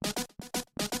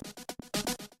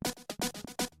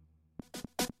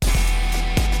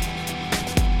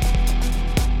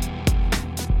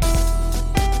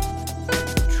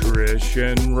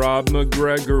Trish and Rob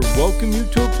McGregor welcome you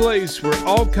to a place where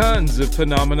all kinds of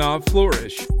phenomena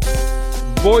flourish.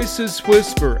 Voices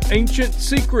whisper ancient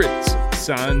secrets,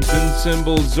 signs and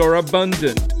symbols are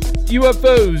abundant.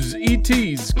 UFOs,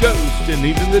 ETs, ghosts, and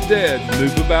even the dead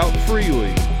move about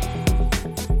freely.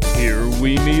 Here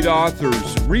we meet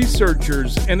authors,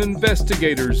 researchers, and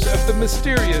investigators of the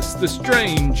mysterious, the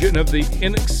strange, and of the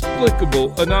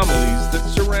inexplicable anomalies that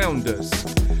surround us.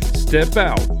 Step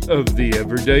out of the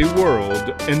everyday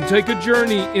world and take a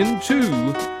journey into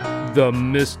the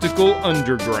mystical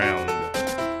underground.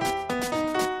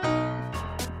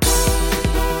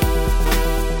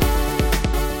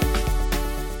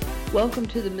 Welcome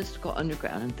to the Mystical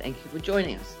Underground, and thank you for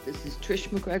joining us. This is Trish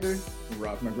McGregor,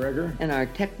 Rob McGregor, and our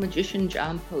tech magician,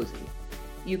 John Posey.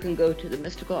 You can go to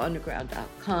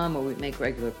themysticalunderground.com, where we make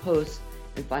regular posts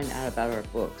and find out about our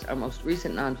books. Our most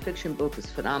recent nonfiction book is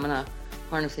Phenomena,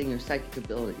 Harnessing Your Psychic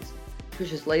Abilities.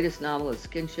 Trish's latest novel is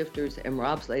Skin Shifters, and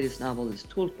Rob's latest novel is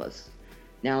Tulpas,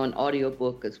 now an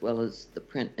audiobook as well as the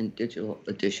print and digital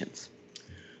editions.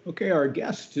 Okay, our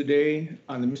guest today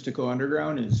on the Mystical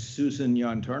Underground is Susan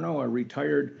Yantorno, a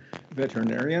retired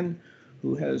veterinarian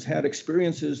who has had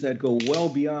experiences that go well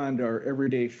beyond our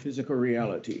everyday physical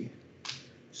reality.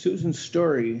 Susan's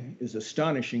story is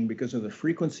astonishing because of the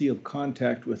frequency of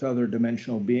contact with other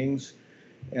dimensional beings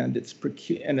and its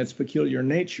peculiar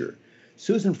nature.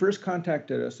 Susan first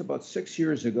contacted us about 6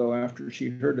 years ago after she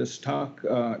heard us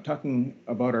talking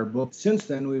about our book. Since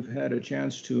then, we've had a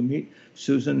chance to meet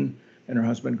Susan and her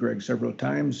husband Greg several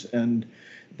times, and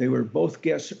they were both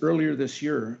guests earlier this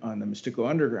year on the Mystical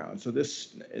Underground. So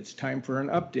it's time for an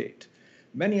update.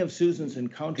 Many of Susan's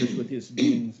encounters with these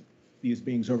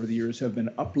beings over the years have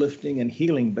been uplifting and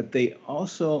healing, but they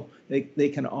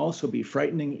can also be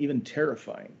frightening, even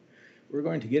terrifying. We're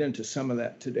going to get into some of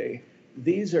that today.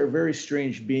 These are very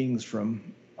strange beings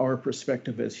from our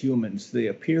perspective as humans. They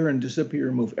appear and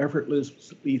disappear, move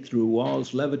effortlessly through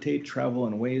walls, levitate, travel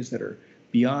in ways that are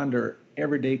beyond our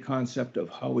everyday concept of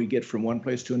how we get from one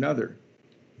place to another.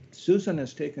 Susan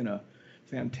has taken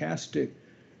fantastic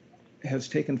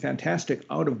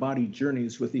out-of-body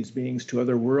journeys with these beings to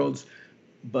other worlds,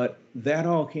 but that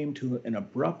all came to an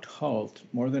abrupt halt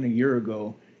more than a year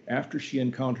ago after she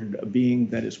encountered a being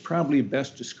that is probably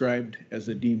best described as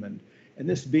a demon. And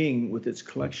this being, with its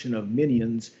collection of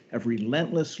minions, have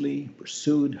relentlessly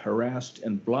pursued, harassed,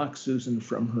 and blocked Susan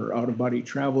from her out-of-body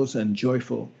travels and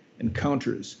joyful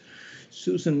encounters.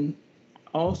 Susan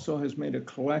also has made a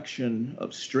collection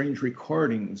of strange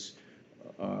recordings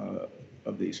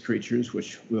of these creatures,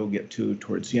 which we'll get to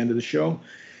towards the end of the show.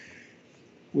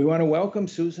 We want to welcome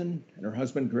Susan and her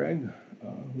husband Greg,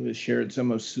 who has shared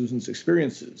some of Susan's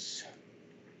experiences.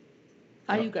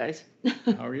 Hi, you guys.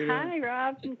 How are you doing? Hi,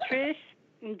 Rob and Trish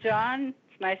and John.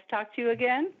 It's nice to talk to you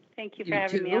again. Thank you for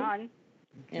having me on.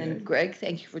 And Greg,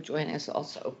 thank you for joining us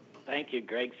also. Thank you.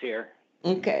 Greg's here.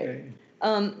 Okay.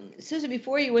 Susan,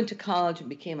 before you went to college and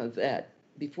became a vet,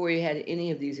 before you had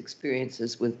any of these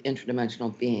experiences with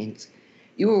interdimensional beings,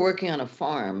 you were working on a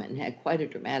farm and had quite a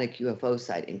dramatic UFO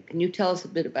sighting. Can you tell us a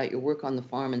bit about your work on the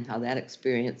farm and how that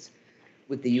experience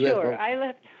with the UFO? Sure. I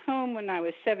left home when I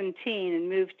was 17 and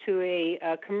moved to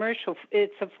a commercial.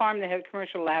 It's a farm that had a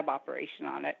commercial lab operation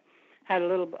on it. Had a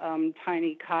little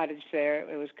tiny cottage there.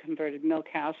 It was a converted milk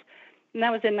house. And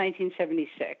that was in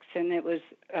 1976, and it was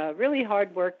really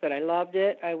hard work, but I loved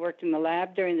it. I worked in the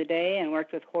lab during the day and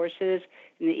worked with horses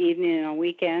in the evening and on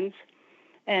weekends.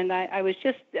 And I was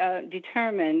just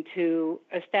determined to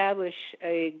establish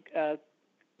a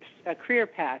career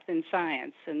path in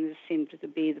science, and this seemed to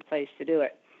be the place to do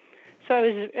it. So I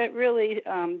was really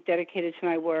dedicated to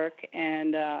my work,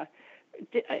 and I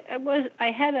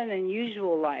had an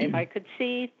unusual life. I could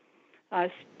see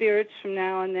spirits from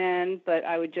now and then, but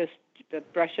I would just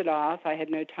brush it off. I had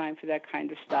no time for that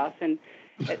kind of stuff. And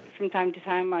from time to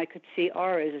time, I could see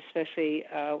auras, especially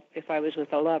if I was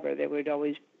with a lover. There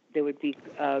would be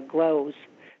glows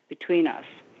between us.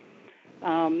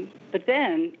 But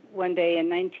then one day in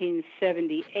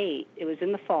 1978, it was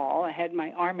in the fall, I had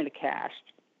my arm in a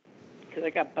cast because I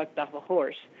got bucked off a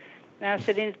horse. And I was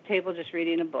sitting at the table just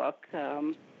reading a book,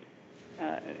 and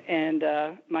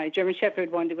my German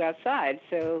Shepherd wanted to go outside,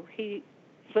 so he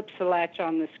flips the latch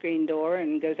on the screen door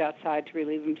and goes outside to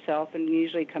relieve himself, and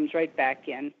usually comes right back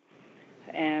in.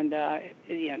 And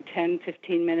 10,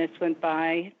 15 minutes went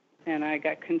by, and I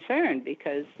got concerned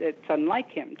because it's unlike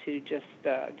him to just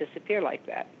disappear like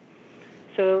that.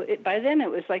 So by then it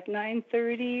was like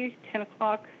 9:30, 10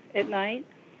 o'clock at night,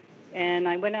 and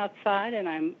I went outside, and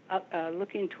I'm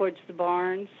looking towards the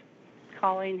barns,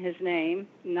 calling his name.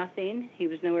 Nothing. He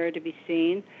was nowhere to be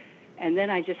seen. And then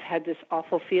I just had this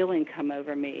awful feeling come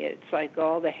over me. It's like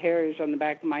all the hairs on the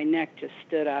back of my neck just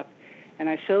stood up. And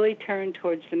I slowly turned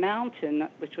towards the mountain,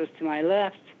 which was to my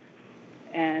left.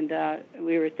 And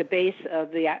we were at the base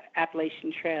of the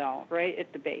Appalachian Trail, right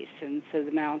at the base. And so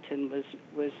the mountain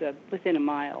was within a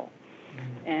mile.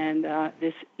 And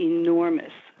this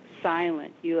enormous,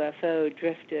 silent UFO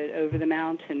drifted over the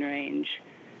mountain range,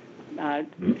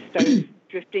 started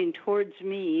drifting towards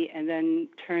me, and then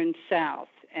turned south.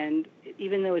 And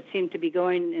even though it seemed to be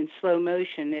going in slow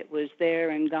motion, it was there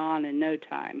and gone in no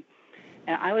time.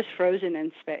 And I was frozen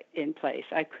in place.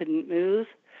 I couldn't move.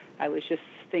 I was just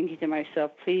thinking to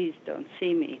myself, please don't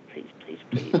see me. Please, please,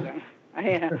 please.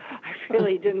 I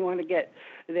really didn't want to get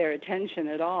their attention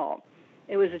at all.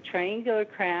 It was a triangular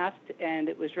craft, and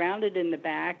it was rounded in the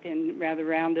back and rather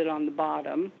rounded on the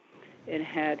bottom. It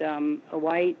had a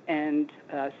white and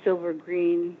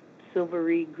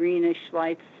silvery greenish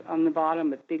lights on the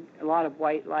bottom, a lot of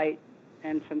white light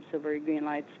and some silvery green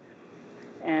lights.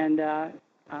 And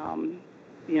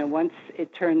once it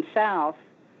turned south,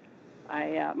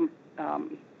 I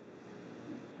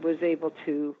was able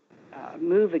to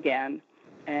move again,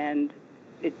 and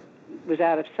it was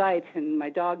out of sight. And my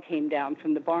dog came down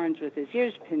from the barns with his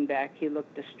ears pinned back. He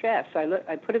looked distressed.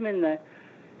 I put him in the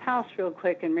house real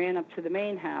quick and ran up to the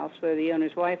main house where the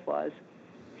owner's wife was.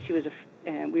 She was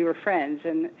and we were friends,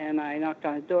 and I knocked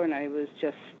on his door, and I was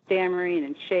just stammering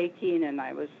and shaking, and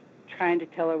I was trying to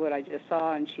tell her what I just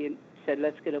saw, and she said,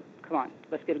 come on,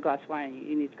 let's get a glass of wine.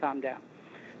 You need to calm down.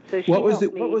 So she What was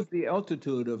the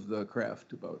altitude of the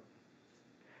craft about?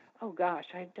 Oh gosh,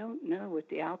 I don't know what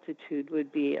the altitude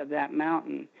would be of that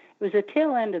mountain. It was the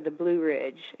tail end of the Blue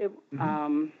Ridge.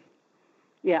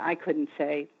 I couldn't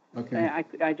say. Okay.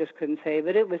 I just couldn't say,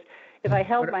 but it was. If I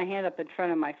held my hand up in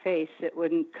front of my face, it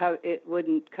wouldn't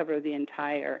cover the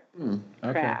entire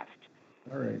craft.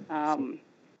 All right.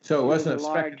 So it wasn't a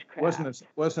large craft.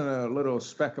 Wasn't a little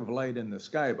speck of light in the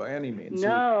sky by any means.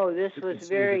 No, this was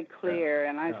very clear,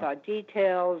 and I saw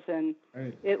details, and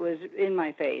it was in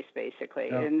my face basically,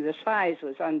 and the size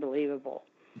was unbelievable.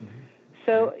 Mm-hmm.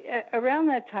 So around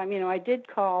that time, I did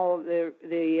call the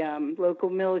local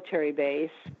military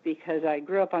base, because I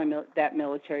grew up on that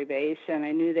military base, and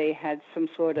I knew they had some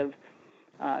sort of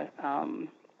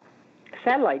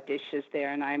satellite dishes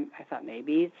there, and I thought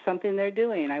maybe it's something they're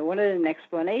doing. I wanted an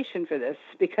explanation for this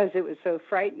because it was so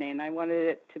frightening. I wanted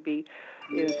it to be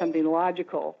something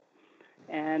logical.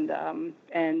 And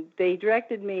they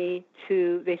directed me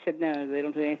to, they said, no, they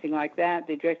don't do anything like that.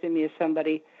 They directed me to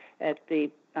somebody at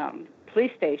the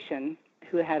police station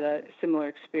who had a similar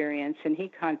experience, and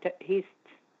he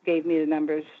gave me the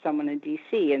numbers of someone in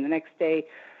D.C., and the next day,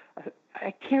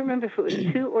 I can't remember if it was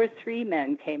 2 or 3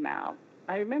 men came out.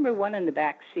 I remember one in the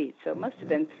back seat, so it must have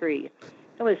been 3.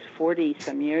 That was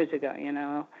 40-some years ago,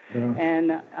 Yeah.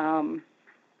 And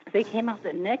they came out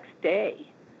the next day.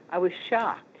 I was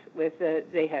shocked.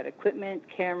 They had equipment,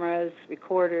 cameras,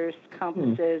 recorders,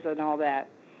 compasses, and all that.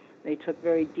 They took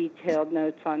very detailed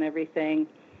notes on everything.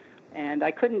 And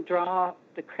I couldn't draw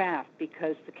the craft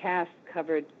because the cast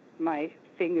covered my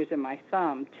fingers and my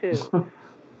thumb, too.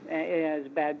 It was a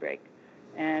bad break.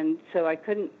 And so I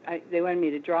couldn't, they wanted me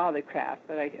to draw the craft,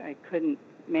 but I couldn't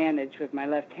manage with my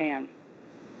left hand.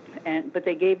 But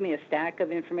they gave me a stack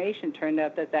of information. Turned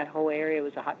out that whole area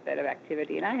was a hotbed of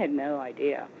activity, and I had no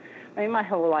idea. I mean, my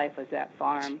whole life was that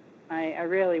farm. I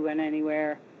rarely went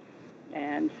anywhere,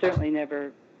 and certainly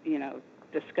never,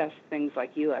 discussed things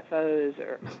like UFOs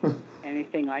or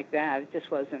anything like that. It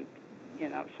just wasn't,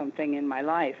 something in my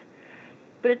life.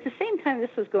 But at the same time this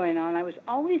was going on, I was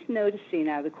always noticing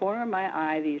out of the corner of my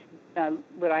eye these,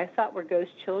 what I thought were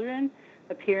ghost children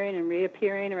appearing and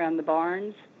reappearing around the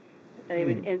barns. They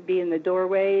would be in the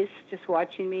doorways just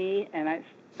watching me, and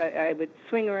I would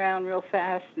swing around real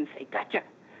fast and say, gotcha,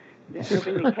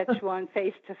 hoping to catch one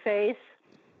face to face,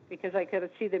 because I could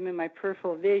see them in my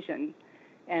peripheral vision.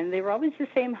 And they were always the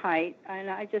same height, and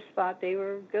I just thought they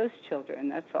were ghost children,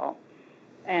 that's all.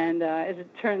 And as it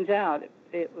turns out,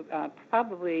 it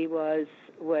probably was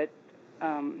what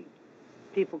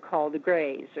people call the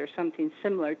Greys, or something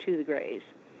similar to the Greys.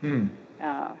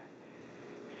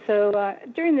 So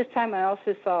during this time, I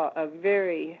also saw a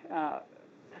very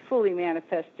fully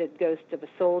manifested ghost of a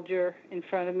soldier in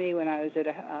front of me when I was at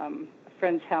a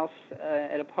friend's house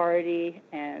at a party,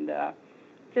 and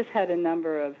just had a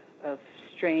number of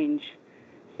strange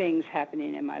things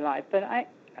happening in my life. But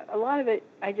a lot of it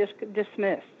I just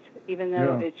dismissed, even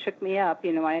though it shook me up.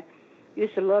 I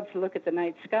used to love to look at the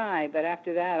night sky, but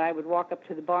after that I would walk up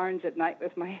to the barns at night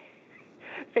with my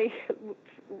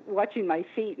watching my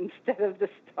feet instead of the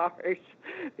stars,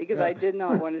 because I did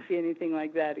not want to see anything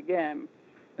like that again.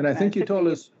 And I think you told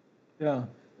us, and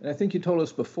I think you told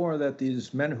us before that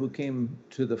these men who came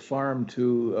to the farm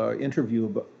to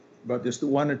interview about this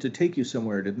wanted to take you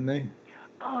somewhere, didn't they?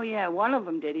 Oh yeah, one of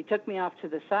them did. He took me off to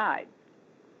the side.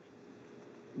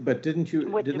 But didn't you?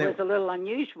 Which was a little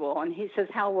unusual. And he says,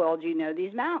 "How well do you know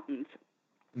these mountains?"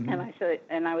 Mm-hmm. And I said,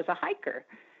 and I was a hiker,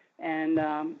 and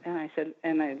I said,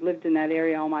 and I lived in that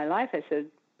area all my life. I said,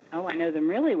 "Oh, I know them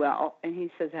really well." And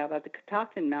he says, "How about the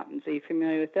Catoctin Mountains? Are you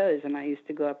familiar with those?" And I used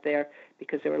to go up there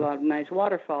because there were a lot of nice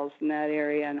waterfalls in that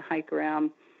area and hike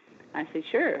around. I said,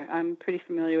 "Sure, I'm pretty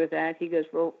familiar with that." He goes,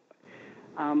 "Well,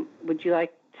 would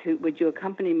you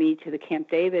accompany me to the Camp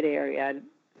David area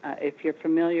if you're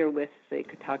familiar with the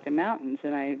Catoctin Mountains?"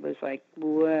 And I was like,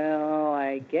 "Well,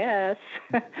 I guess."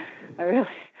 I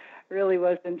really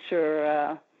wasn't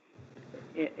sure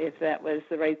if that was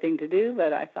the right thing to do,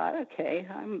 but I thought, okay,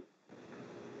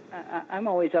 I'm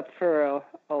always up for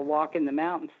a walk in the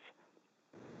mountains.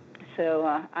 So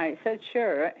I said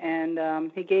sure,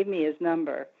 and he gave me his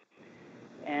number.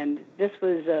 And this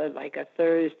was like a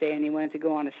Thursday, and he wanted to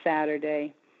go on a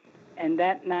Saturday. And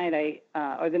that night,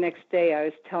 or the next day, I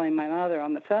was telling my mother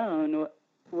on the phone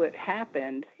what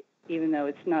happened, even though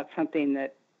it's not something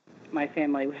that my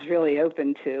family was really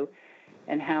open to,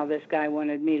 and how this guy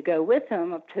wanted me to go with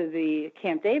him up to the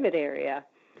Camp David area.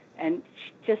 And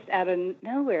just out of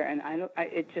nowhere, and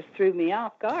it just threw me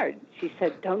off guard. She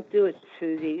said, "Don't do it,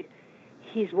 Susie.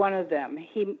 He's one of them.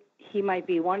 He might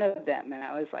be one of them." And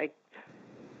I was like,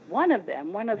 "One of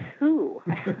them? One of who?"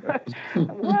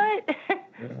 What?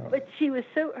 Yeah. But she was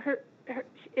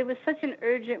it was such an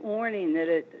urgent warning that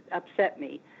it upset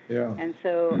me. Yeah. And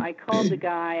so I called the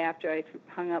guy after I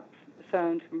hung up the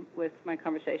phone with my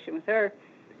conversation with her,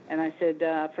 and I said,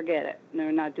 "Forget it. No,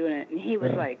 we're not doing it." And he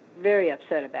was like very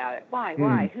upset about it.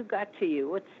 Why? Who got to you?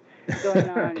 What's going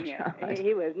on here?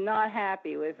 He was not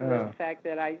happy with the fact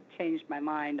that I changed my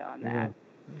mind on that.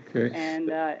 Okay.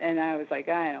 And I was like,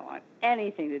 I don't want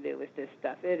anything to do with this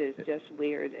stuff. It is just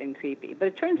weird and creepy. But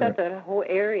it turns out that the whole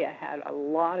area had a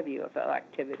lot of UFO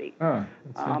activity.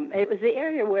 It was the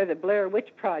area where the Blair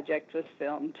Witch Project was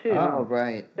filmed too. Oh,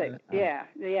 right. But,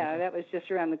 that was just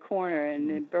around the corner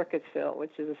in Burkittsville,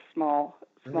 which is a small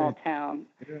town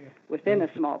within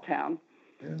a small town.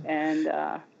 Yeah.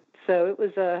 And so it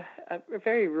was a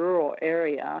very rural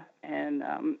area, and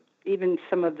even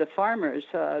some of the farmers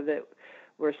that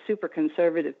were super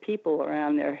conservative people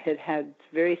around there had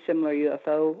very similar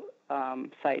UFO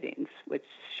sightings, which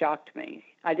shocked me.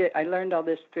 I learned all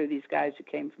this through these guys who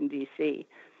came from D.C.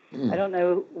 I don't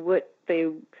know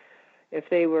if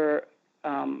they were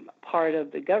part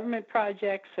of the government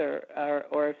projects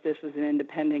or if this was an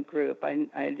independent group.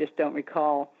 I just don't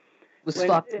recall. Was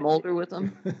Fox Mulder with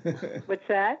them? What's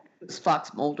that? Was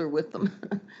Fox Mulder with them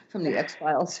from the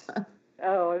X-Files?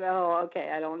 Oh, no,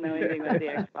 okay. I don't know anything about the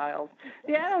X-Files.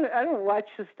 Yeah, I don't watch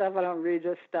the stuff. I don't read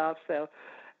this stuff. So,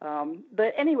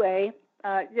 but anyway,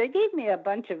 they gave me a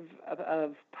bunch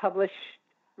of published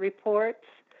reports,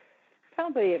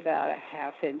 probably about a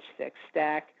half-inch thick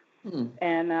stack.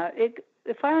 And it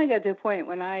finally got to a point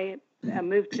when I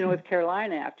moved to North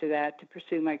Carolina after that to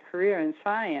pursue my career in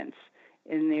science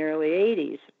in the early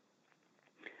 80s.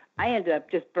 I ended up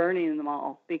just burning them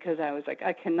all because I was like,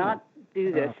 I cannot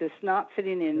do this. It's not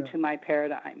fitting into my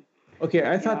paradigm. Okay,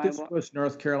 I thought this was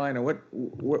North Carolina.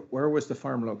 Where was the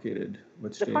farm located?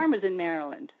 What state? The farm was in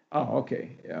Maryland. Oh,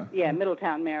 okay, yeah. Yeah,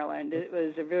 Middletown, Maryland. It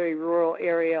was a very rural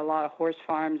area, a lot of horse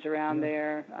farms around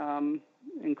there,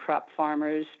 and crop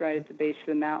farmers right at the base of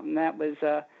the mountain. That was,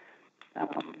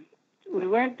 we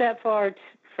weren't that far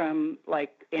from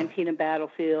like Antietam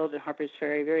Battlefield and Harper's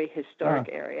Ferry, very historic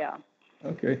area.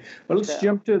 Okay, well, let's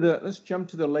jump to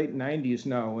the late 90s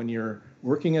now, when you're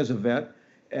working as a vet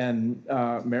and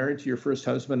married to your first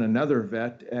husband, another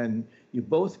vet, and you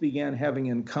both began having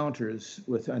encounters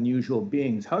with unusual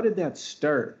beings. How did that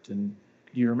start, and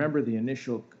do you remember the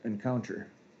initial encounter?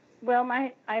 Well,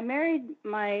 I married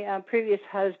my previous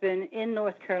husband in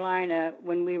North Carolina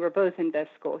when we were both in vet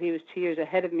school. He was 2 years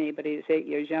ahead of me, but he was 8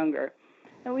 years younger.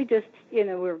 And we just, we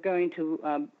were going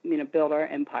to, build our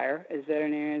empire as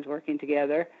veterinarians working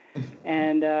together.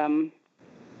 And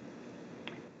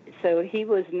so he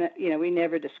was, we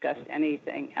never discussed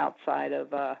anything outside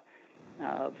of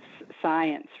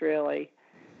science, really.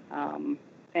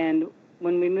 And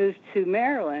when we moved to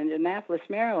Maryland, Annapolis,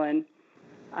 Maryland,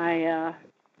 I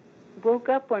woke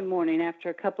up one morning after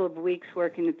a couple of weeks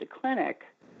working at the clinic,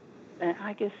 and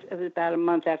I guess it was about a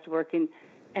month after working,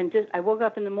 just I woke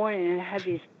up in the morning and I had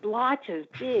these blotches,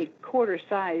 big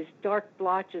quarter-sized dark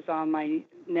blotches on my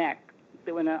neck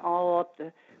that went all up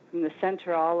from the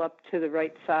center all up to the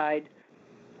right side,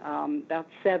 about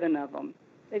 7 of them.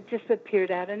 It just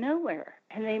appeared out of nowhere,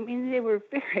 and they were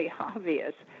very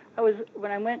obvious.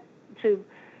 When I went to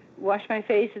wash my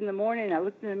face in the morning, I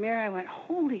looked in the mirror, I went,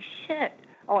 holy shit.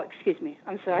 Oh, excuse me.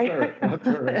 I'm sorry.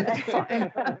 That's all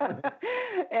right.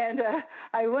 And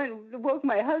I woke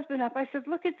my husband up. I said,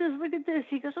 look at this, look at this.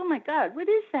 He goes, oh my God, what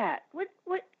is that?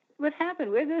 What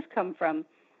happened? Where did this come from?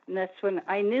 And that's when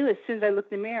I knew, as soon as I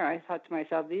looked in the mirror, I thought to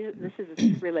myself, this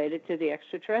is related to the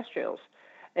extraterrestrials.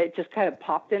 It just kind of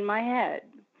popped in my head.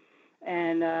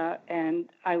 And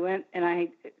I went and I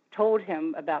told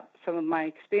him about some of my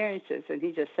experiences, and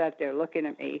he just sat there looking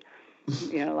at me,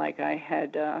 like I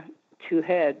had 2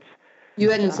 heads. You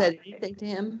hadn't said anything to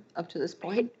him up to this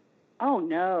point? Oh,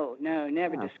 no,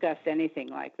 never discussed anything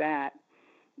like that.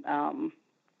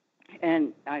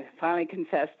 And I finally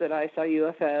confessed that I saw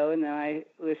UFO and that I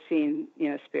was seeing,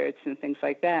 spirits and things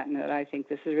like that, and that I think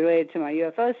this is related to my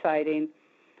UFO sighting.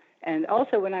 And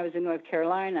also, when I was in North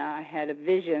Carolina, I had a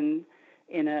vision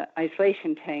in an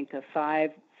isolation tank of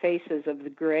 5 faces of the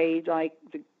gray, like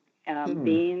the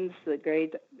beans. The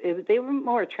gray, they were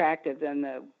more attractive than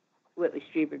the Whitley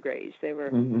Strieber grays. They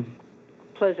were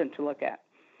pleasant to look at.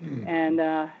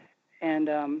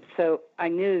 And so I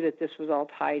knew that this was all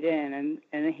tied in,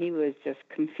 and he was just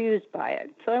confused by it.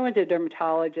 So I went to a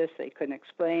dermatologist. They couldn't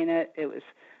explain it. It was,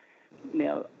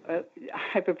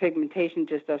 hyperpigmentation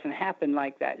just doesn't happen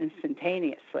like that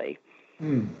instantaneously.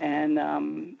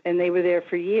 And they were there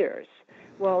for years.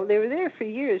 Well, they were there for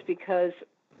years because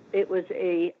it was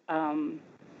a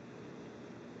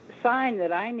sign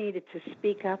that I needed to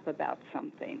speak up about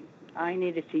something. I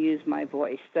needed to use my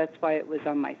voice. That's why it was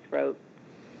on my throat.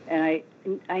 And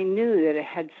I knew that it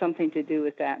had something to do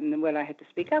with that. And what I had to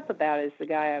speak up about is the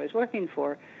guy I was working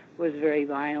for was very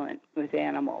violent with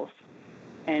animals.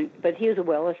 But he was a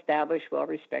well-established,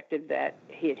 well-respected vet.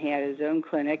 He had had his own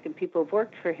clinic, and people have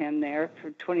worked for him there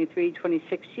for 23,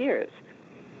 26 years.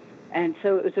 And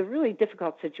so it was a really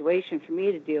difficult situation for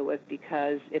me to deal with,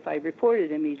 because if I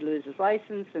reported him, he'd lose his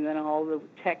license, and then all the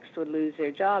techs would lose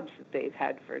their jobs that they've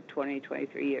had for 20,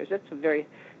 23 years. That's a very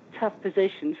tough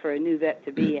position for a new vet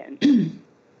to be in.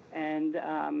 And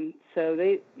so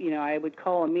I would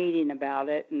call a meeting about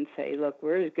it and say, look,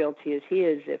 we're as guilty as he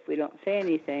is if we don't say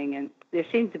anything. And there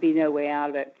seems to be no way out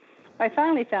of it. I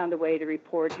finally found a way to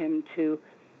report him to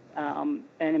an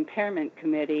impairment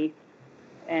committee,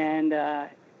 and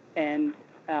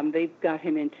they got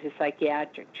him into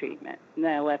psychiatric treatment. And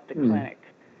then I left the clinic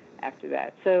after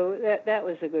that. So that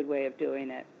was a good way of doing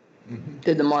it.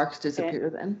 Did the marks disappear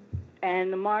then?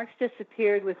 And the marks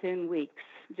disappeared within weeks,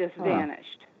 just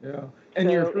vanished. Yeah. And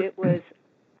so it was,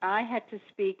 I had to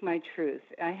speak my truth.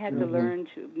 I had to learn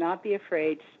to not be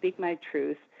afraid to speak my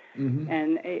truth.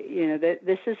 And, that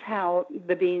this is how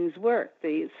the beings work.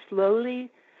 They slowly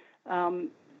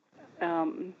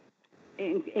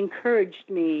encouraged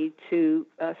me to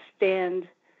stand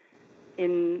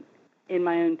in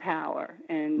my own power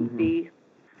and be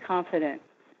confident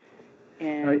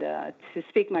and to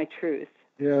speak my truth.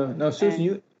 Yeah. Now,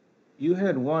 Susan, you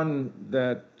had one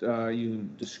that you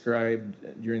described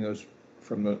during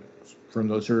from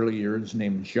those early years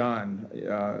named John.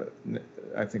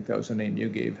 I think that was the name you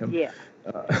gave him. Yeah.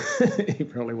 He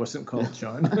probably wasn't called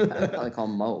John. Probably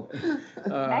called Mo.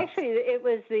 Actually, it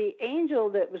was the angel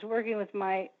that was working with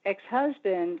my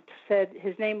ex-husband said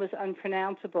his name was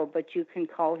unpronounceable, but you can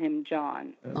call him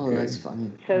John. Okay. Oh, that's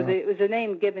funny. So it was a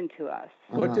name given to us.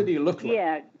 What did he look like?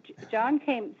 Yeah, John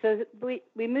came. So we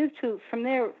moved from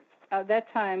there.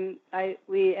 That time,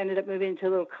 we ended up moving to a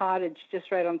little cottage just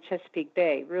right on Chesapeake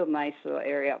Bay, real nice little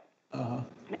area.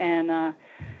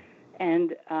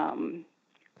 And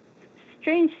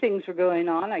strange things were going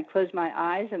on. I'd close my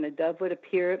eyes, and a dove would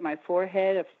appear at my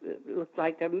forehead. It looked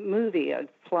like a movie, a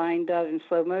flying dove in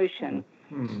slow motion.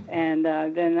 And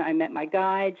then I met my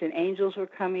guides, and angels were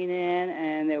coming in,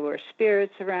 and there were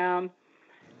spirits around.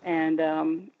 And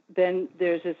then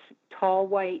there's this tall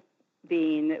white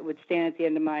being that would stand at the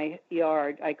end of my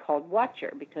yard. I called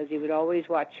Watcher because he would always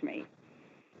watch me.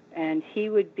 And he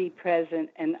would be present,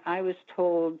 and I was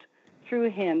told through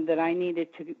him that I needed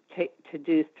to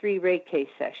do 3 Reiki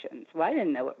sessions. Well, I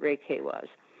didn't know what Reiki was,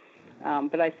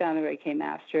 but I found the Reiki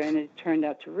master, and it turned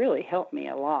out to really help me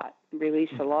a lot,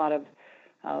 release a lot of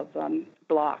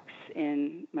blocks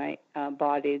in my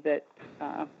body that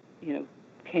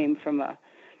came from a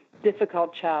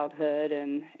difficult childhood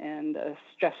and a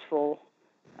stressful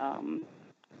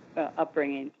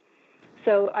upbringing.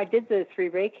 So I did the 3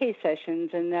 Reiki sessions,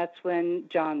 and that's when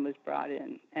John was brought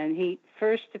in. And he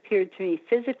first appeared to me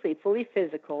physically, fully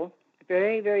physical,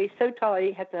 very, very, so tall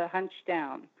he had to hunch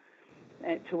down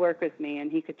to work with me,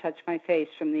 and he could touch my face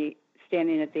from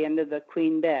standing at the end of the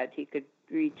queen bed. He could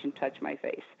reach and touch my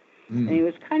face. And he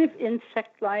was kind of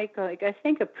insect-like, like I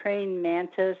think a praying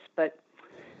mantis, but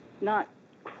not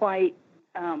quite,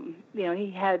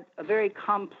 he had a very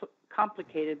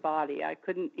complicated body. I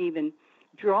couldn't even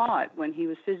draw it when he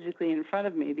was physically in front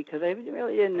of me because I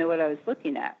really didn't know what I was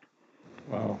looking at.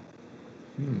 Wow.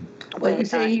 Well, you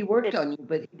say he worked on you,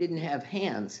 but he didn't have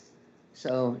hands.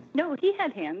 So no, he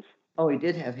had hands. Oh, he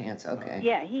did have hands. Okay.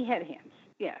 Yeah, he had hands.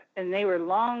 Yeah, and they were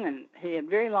long, and he had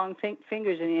very long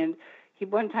fingers. And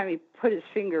one time he put his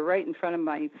finger right in front of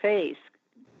my face,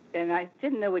 and I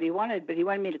didn't know what he wanted, but he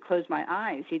wanted me to close my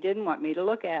eyes. He didn't want me to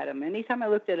look at him. Anytime I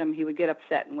looked at him, he would get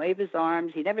upset and wave his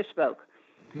arms. He never spoke.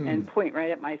 And point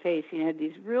right at my face. He had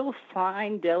these real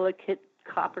fine, delicate,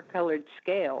 copper-colored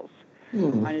scales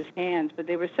on his hands, but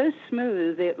they were so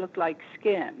smooth it looked like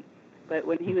skin. But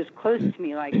when he was close to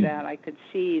me like that, I could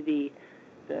see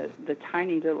the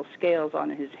tiny little scales on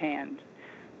his hand.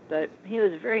 But he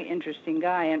was a very interesting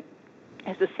guy, and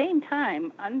at the same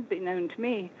time, unbeknown to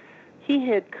me,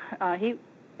 he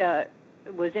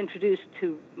was introduced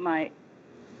to my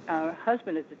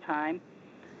husband at the time,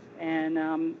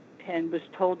 and was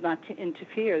told not to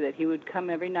interfere, that he would come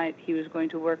every night. He was going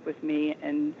to work with me,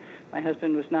 and my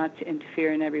husband was not to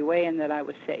interfere in every way, and that I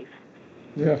was safe.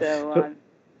 Yeah. So,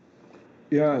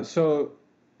 So,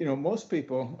 most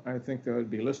people, I think, that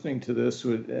would be listening to this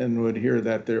would hear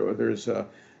that there's a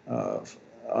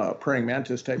praying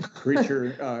mantis type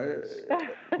creature,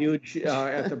 huge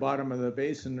at the bottom of the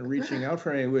basin, reaching out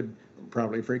for me, would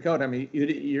probably freak out. I mean,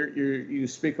 you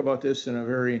speak about this in a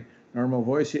very normal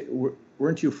voice.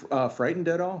 Weren't you frightened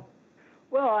at all?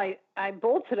 Well, I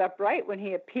bolted upright when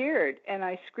he appeared, and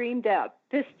I screamed out,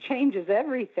 "This changes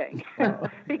everything,"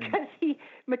 because he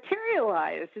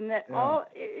materialized, and that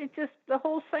the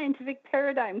whole scientific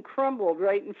paradigm crumbled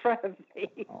right in front of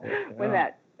me when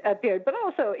that appeared. But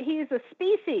also, he's a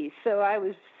species, so I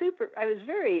was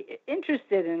very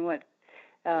interested in what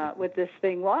this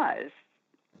thing was.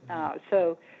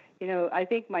 So, I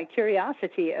think my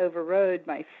curiosity overrode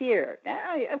my fear.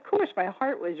 Of course, my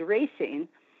heart was racing,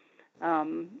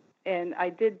 and I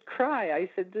did cry. I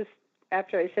said this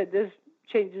after I said this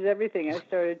changes everything. I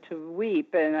started to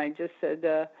weep, and I just said,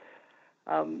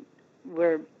 I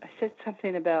said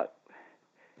something about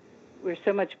we're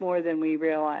so much more than we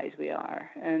realize we are,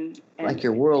 and like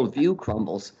your worldview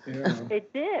crumbles. Yeah.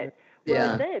 It did.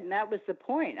 Well, it did, and that was the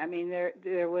point. I mean,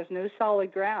 there was no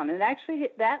solid ground, and actually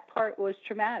that part was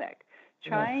traumatic.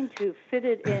 Trying to fit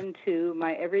it into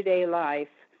my everyday life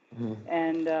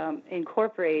and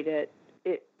incorporate it,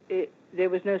 there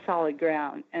was no solid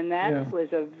ground, and that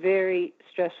was a very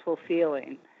stressful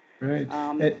feeling. Right.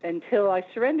 Until I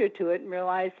surrendered to it and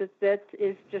realized that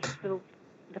is just the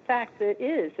fact that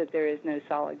there is no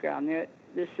solid ground.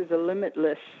 This is a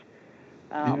limitless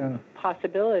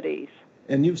possibilities.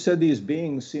 And you've said these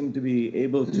beings seem to be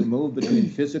able to move between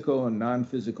physical and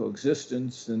non-physical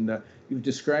existence, and you've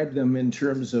described them in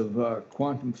terms of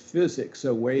quantum physics,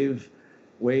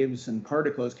 waves and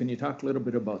particles. Can you talk a little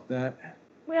bit about that?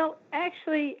 Well,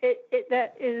 actually,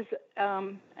 that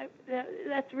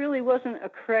really wasn't a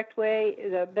correct way.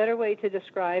 The better way to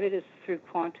describe it is through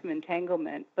quantum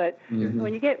entanglement. But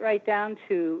when you get right down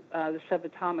to the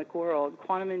subatomic world,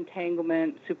 quantum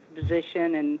entanglement,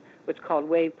 superposition, and what's called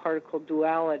wave-particle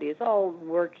duality is all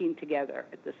working together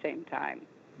at the same time.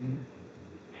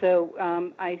 So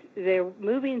they're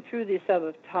moving through the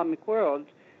subatomic world.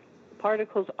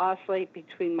 Particles oscillate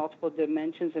between multiple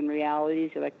dimensions and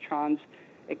realities. Electrons,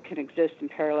 it can exist in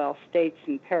parallel states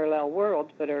in parallel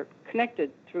worlds, but are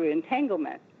connected through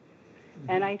entanglement.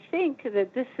 And I think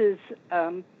that this is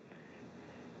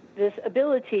this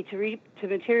ability to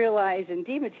materialize and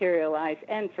dematerialize,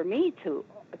 and for me to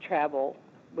travel,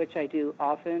 which I do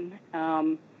often,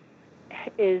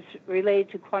 is related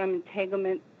to quantum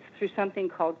entanglement through something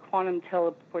called quantum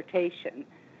teleportation,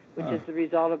 which is the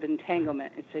result of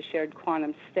entanglement. It's a shared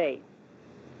quantum state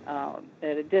at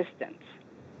a distance.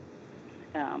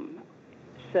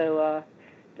 So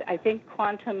I think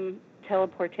quantum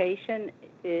teleportation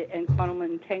and quantum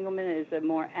entanglement is a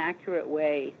more accurate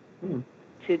way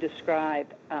to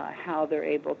describe how they're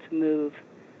able to move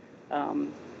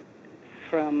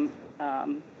from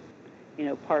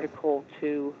particle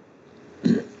to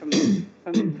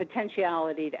from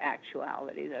potentiality to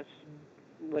actuality. That's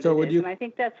what it is. And I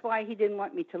think that's why he didn't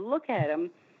want me to look at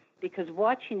him, because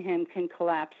watching him can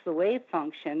collapse the wave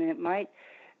function.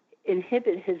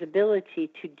 inhibit his ability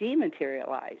to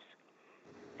dematerialize.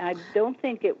 I don't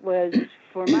think it was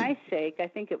for my sake. I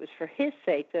think it was for his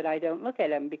sake that I don't look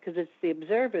at him, because it's the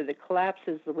observer that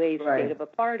collapses the wave state of a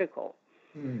particle.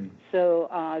 So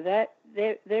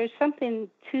there's something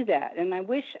to that. And I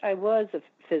wish I was a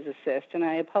physicist, and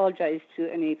I apologize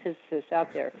to any physicists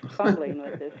out there for fumbling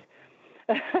with this.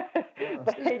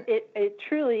 But it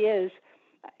truly is.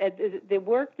 The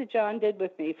work that John did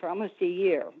with me for almost a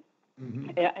year,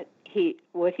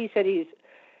 what he said he's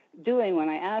doing, when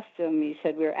I asked him, he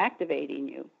said, we're activating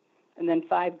you. And then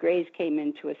 5 grays came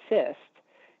in to assist.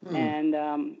 And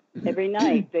every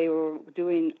night they were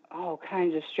doing all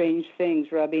kinds of strange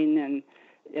things, rubbing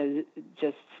and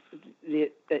just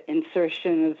the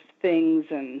insertion of things.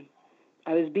 And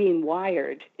I was being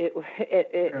wired. It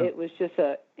was just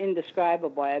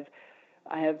indescribable.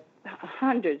 I have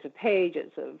hundreds of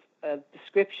pages of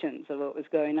descriptions of what was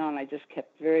going on. I just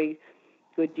kept very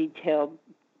good detailed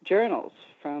journals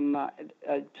from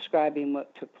describing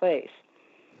what took place.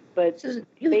 But So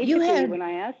basically, when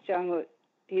I asked John what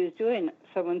he was doing,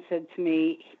 someone said to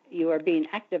me, "You are being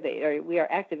activated, or we are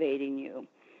activating you."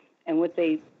 And what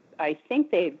I think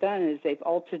they've done is they've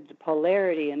altered the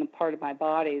polarity in a part of my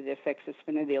body that affects the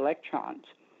spin of the electrons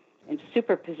in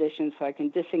superposition, so I can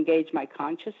disengage my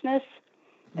consciousness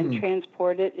and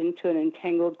transport it into an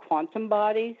entangled quantum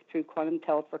body through quantum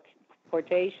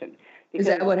teleportation. Is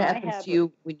that what happens to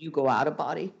you when you go out of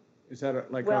body? Is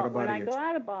that like well, out of body? when I go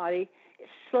out of body, it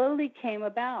slowly came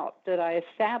about that I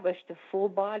established a full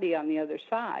body on the other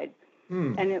side.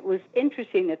 And it was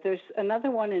interesting that there's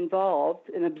another one involved,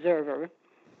 an observer,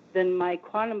 then my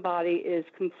quantum body is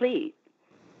complete.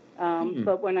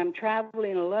 But when I'm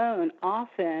traveling alone,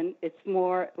 often it's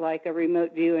more like a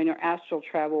remote viewing or astral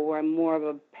travel, where I'm more of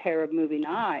a pair of moving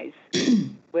eyes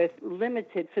with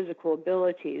limited physical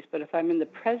abilities. But if I'm in the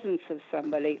presence of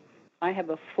somebody, I have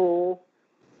a full,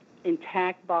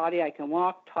 intact body. I can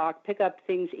walk, talk, pick up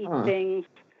things, eat things.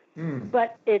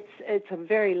 But it's a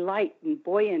very light and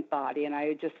buoyant body, and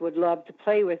I just would love to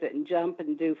play with it and jump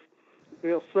and do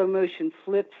real slow motion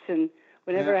flips. And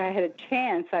whenever I had a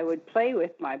chance, I would play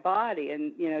with my body.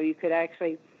 And you could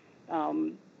actually,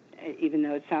 even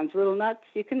though it sounds a little nuts,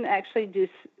 you can actually do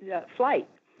flight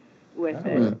with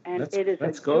it, and it is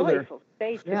a joyful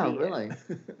state to be really.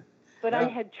 But I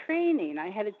had training. I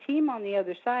had a team on the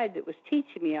other side that was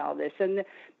teaching me all this, and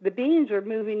the beings were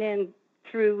moving in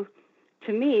through,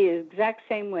 to me, the exact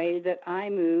same way that I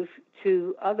move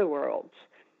to other worlds,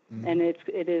 and it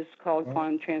is called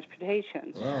quantum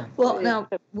transportation. Well, now,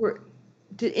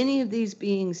 did any of these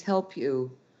beings help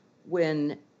you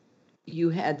when you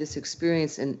had this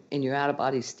experience in your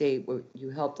out-of-body state where you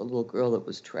helped a little girl that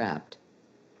was trapped?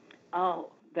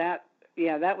 Oh, that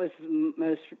was the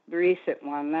most recent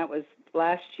one. That was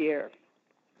last year.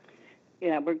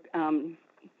 Now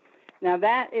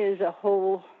that is a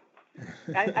whole.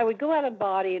 I would go out of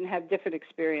body and have different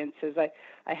experiences.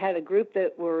 I had a group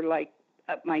that were like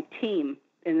my team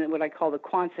in what I call the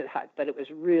Quonset hut, but it was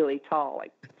really tall,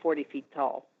 like 40 feet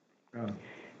tall.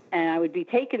 And I would be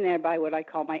taken there by what I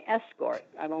call my escort.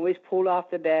 I'm always pulled off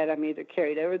the bed. I'm either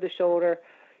carried over the shoulder,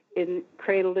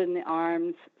 cradled in the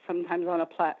arms, sometimes on a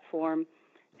platform,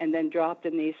 and then dropped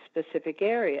in these specific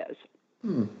areas.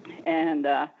 And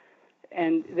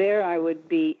there I would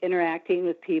be interacting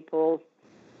with people,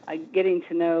 getting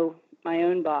to know my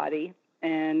own body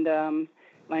and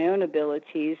my own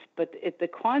abilities. But at the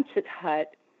Quonset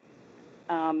hut,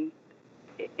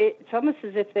 it's almost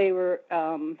as if they were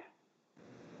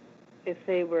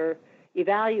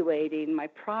evaluating my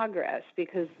progress,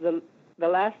 because the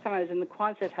last time I was in the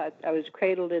Quonset hut, I was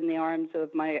cradled in the arms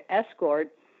of my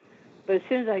escort. But as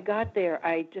soon as I got there,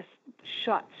 I just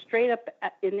shot straight up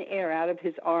in the air out of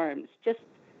his arms.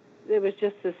 There was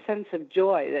just this sense of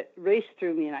joy that raced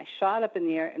through me, and I shot up in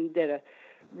the air and did a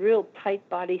real tight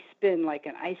body spin like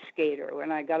an ice skater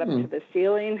when I got up to the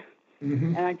ceiling.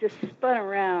 And I just spun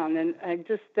around, and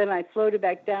then I floated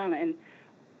back down, and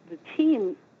the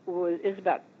team is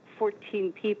about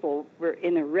 14 people were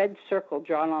in a red circle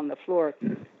drawn on the floor,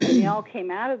 and they all came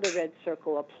out of the red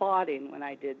circle applauding when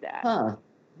I did that.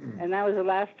 And that was the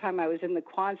last time I was in the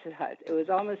Quonset hut. It was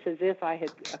almost as if I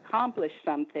had accomplished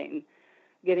something,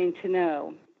 getting to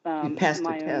know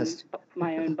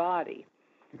my own body.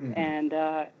 And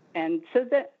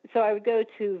so I would go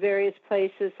to various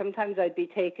places. Sometimes I'd be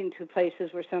taken to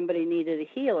places where somebody needed a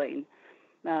healing.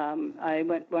 I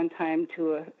went one time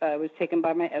I was taken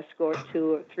by my escort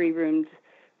to a 3-roomed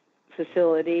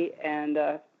facility, and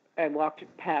I walked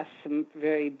past some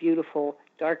very beautiful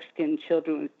dark-skinned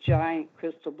children with giant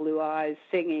crystal blue eyes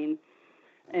singing,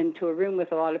 into a room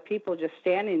with a lot of people just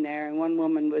standing there, and one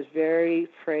woman was very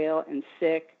frail and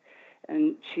sick,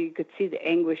 and she could see the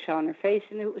anguish on her face,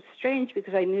 and it was strange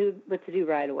because I knew what to do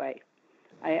right away.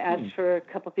 I asked for a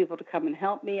couple of people to come and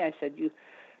help me. I said,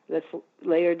 let's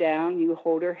lay her down, you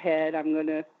hold her head, I'm going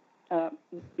to, I'm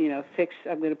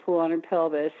going to pull on her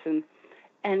pelvis, and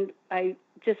I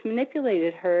just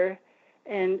manipulated her,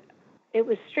 and it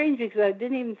was strange because I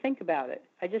didn't even think about it.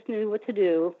 I just knew what to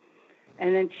do.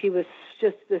 And then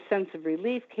the sense of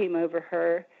relief came over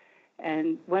her.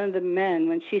 And one of the men,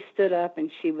 when she stood up and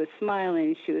she was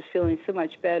smiling, she was feeling so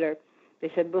much better,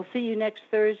 they said, "We'll see you next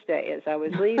Thursday," as I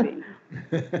was leaving.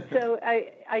 So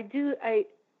I do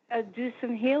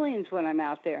some healings when I'm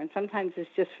out there. And sometimes it's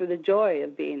just for the joy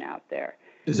of being out there.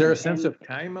 Is there a sense of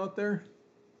time out there?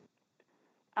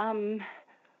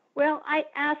 Well, I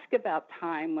ask about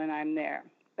time when I'm there.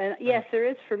 And yes, there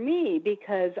is for me,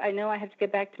 because I know I have to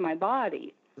get back to my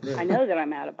body. Right. I know that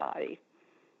I'm out of body.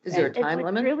 Is there a time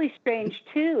limit? What's really strange,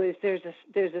 too, is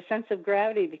there's a sense of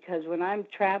gravity, because when I'm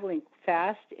traveling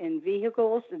fast in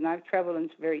vehicles, and I've traveled in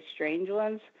some very strange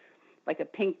ones, like a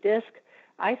pink disc,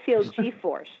 I feel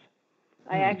G-force.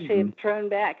 I actually am thrown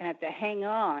back and have to hang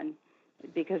on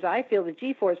because I feel the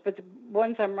G-force, but the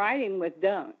ones I'm riding with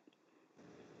don't.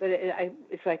 But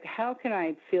it's like, how can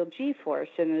I feel G-force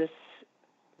in this,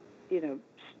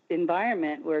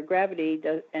 environment where gravity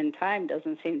and time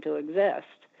doesn't seem to exist?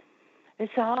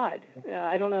 It's odd.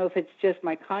 I don't know if it's just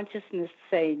my consciousness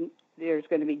saying there's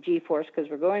going to be G-force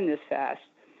because we're going this fast.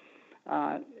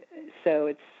 So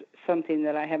it's something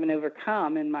that I haven't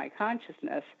overcome in my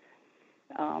consciousness,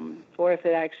 or if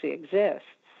it actually exists.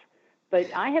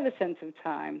 But I have a sense of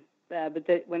time.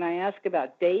 But when I ask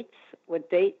about dates, what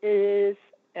date it is,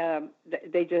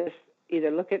 they just either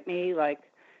look at me like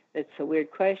it's a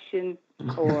weird question,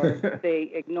 or they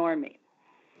ignore me.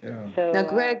 Yeah. So,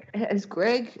 now, has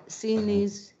Greg seen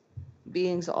these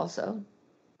beings also?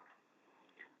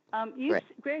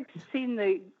 Greg's seen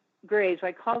the grays.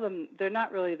 I call them, they're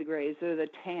not really the grays, they're the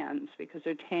tans, because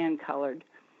they're tan colored.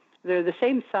 They're the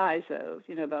same size, though,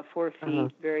 about 4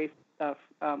 feet, very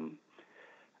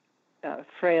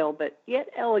frail, but yet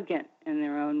elegant in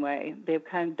their own way. They have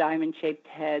kind of diamond-shaped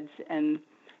heads, and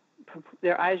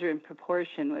their eyes are in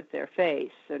proportion with their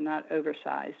face. They're not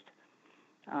oversized.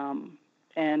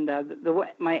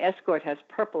 My escort has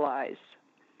purple eyes.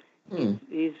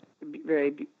 He's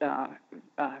very,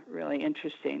 really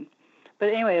interesting. But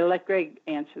anyway, I'll let Greg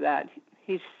answer that.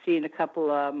 He's seen a couple,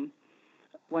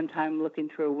 one time looking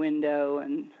through a window.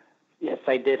 And yes,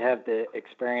 I did have the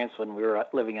experience when we were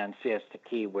living on Siesta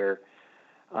Key where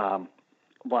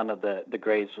one of the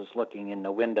grays was looking in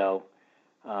the window.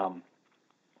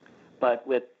 But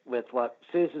with what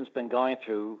Susan's been going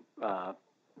through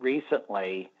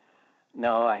recently,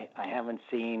 no, I haven't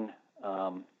seen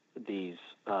these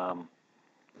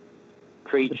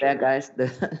creatures. The bad guys, the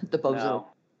bozo.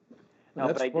 No,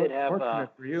 but I did have. Fortunate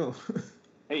for you.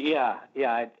 Yeah,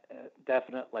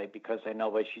 definitely, because I know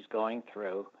what she's going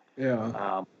through.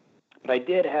 Yeah. But I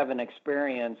did have an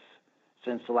experience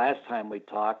since the last time we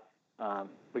talked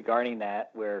regarding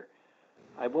that, where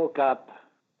I woke up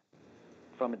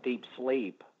from a deep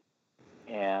sleep,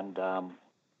 and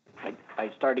I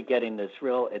started getting this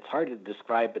real, it's hard to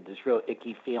describe, but this real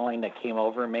icky feeling that came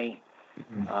over me,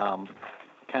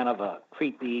 kind of a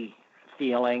creepy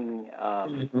feeling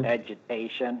of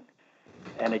agitation,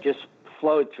 and it just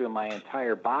flowed through my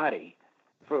entire body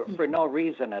for no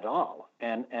reason at all,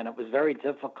 and it was very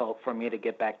difficult for me to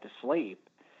get back to sleep.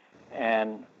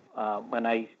 And when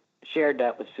I shared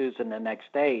that with Susan the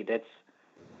next day, that's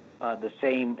the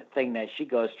same thing that she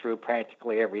goes through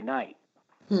practically every night.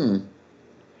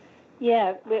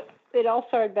 Yeah, it all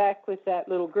started back with that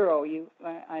little girl.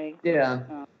 I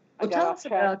got off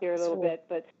track here a little bit,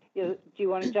 but do you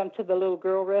want to jump to the little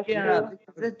girl rescue? Yeah,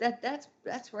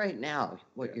 that's right now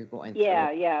what you're going through.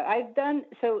 Yeah. I've done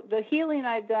the healing.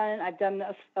 I've done.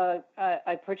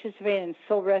 I participate in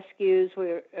soul rescues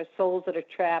where souls that are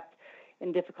trapped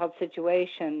in difficult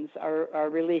situations are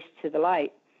released to the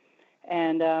light.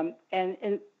 And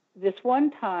this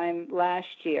one time last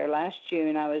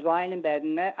June, I was lying in bed,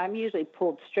 and I'm usually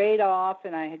pulled straight off,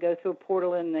 and I go through a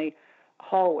portal in the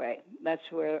hallway. That's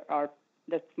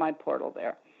my portal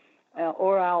there.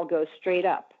 Or I'll go straight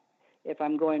up if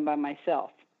I'm going by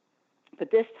myself.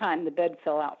 But this time the bed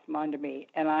fell out from under me,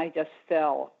 and I just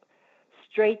fell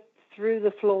straight through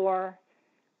the floor.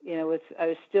 I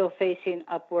was still facing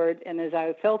upward, and as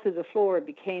I fell through the floor, it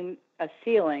became a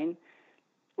ceiling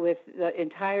with the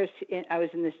entire, I was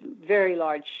in this very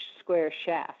large square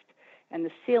shaft, and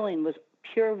the ceiling was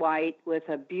pure white with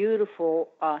a beautiful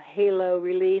halo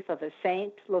relief of a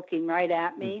saint looking right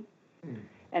at me.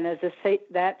 And as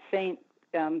that saint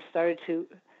started to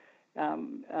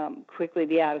quickly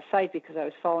be out of sight because I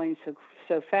was falling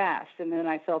so fast, and then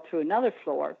I fell through another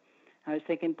floor. I was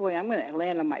thinking, boy, I'm going to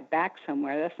land on my back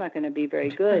somewhere. That's not going to be very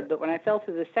good. But when I fell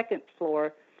through the second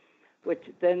floor, which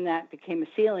then that became a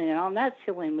ceiling, and on that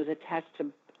ceiling was attached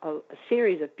to a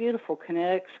series of beautiful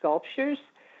kinetic sculptures,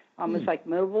 almost like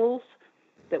mobiles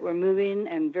that were moving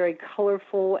and very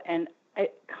colorful. And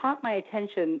it caught my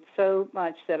attention so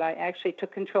much that I actually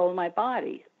took control of my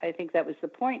body. I think that was the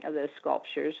point of those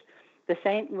sculptures. The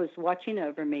saint was watching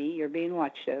over me. You're being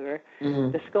watched over.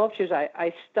 The sculptures,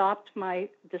 I stopped my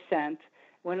descent,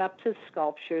 went up to the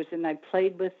sculptures, and I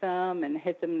played with them and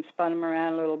hit them and spun them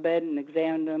around a little bit and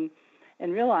examined them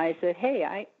and realized that,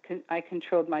 hey, I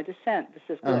controlled my descent. This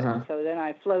is good. So then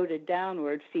I floated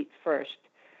downward feet first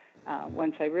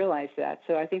once I realized that.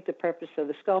 So I think the purpose of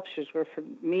the sculptures were for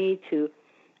me to,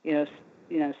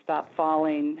 stop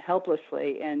falling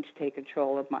helplessly and to take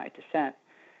control of my descent.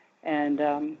 And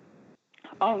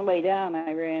on the way down,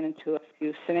 I ran into a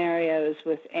few scenarios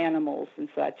with animals and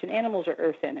such. And animals are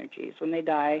earth energies. When they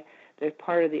die, they're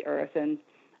part of the earth. And,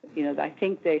 I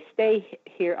think they stay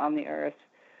here on the earth,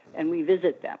 and we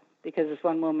visit them. Because this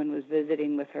one woman was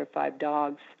visiting with her 5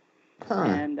 dogs.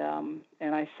 And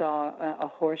I saw a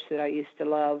horse that I used to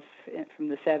love from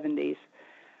the 70s.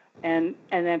 And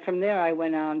then from there, I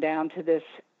went on down to this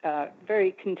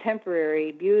very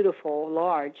contemporary, beautiful,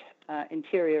 large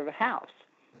interior of a house.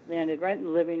 Landed right in the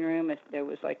living room. There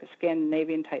was like a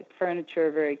Scandinavian-type furniture,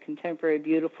 very contemporary,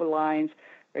 beautiful lines,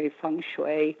 very feng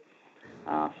shui,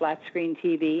 flat-screen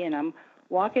TV. And I'm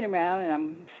walking around and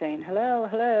I'm saying, hello,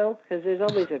 hello, because there's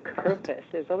always a purpose.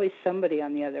 There's always somebody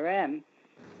on the other end.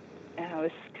 And I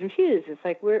was confused. It's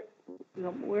like, where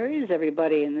is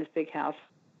everybody in this big house?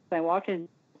 So I walked in a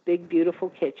big, beautiful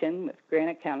kitchen with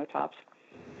granite countertops.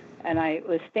 And I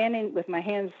was standing with my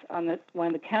hands on one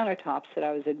of the countertops that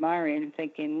I was admiring and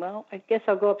thinking, well, I guess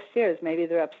I'll go upstairs. Maybe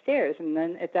they're upstairs. And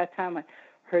then at that time, I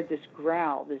heard this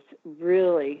growl, this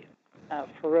really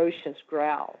ferocious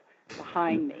growl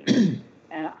behind me.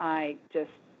 And I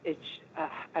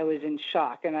was in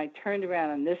shock. And I turned around,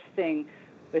 and this thing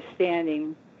was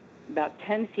standing about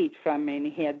 10 feet from me,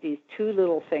 and he had these 2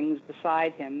 little things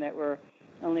beside him that were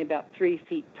only about 3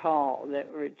 feet tall,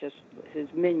 that were just his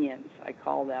minions, I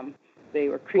call them. They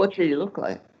were creatures. What did he look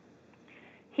like?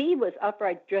 He was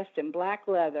upright, dressed in black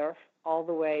leather all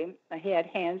the way. He had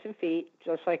hands and feet,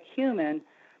 just like human,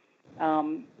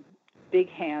 big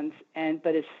hands,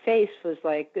 but his face was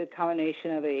like a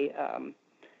combination of an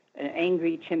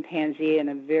angry chimpanzee and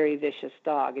a very vicious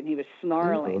dog, and he was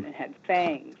snarling and had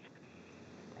fangs.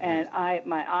 And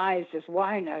my eyes just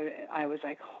widened. I was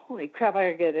like, holy crap,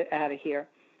 I gotta get out of here.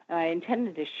 And I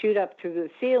intended to shoot up through the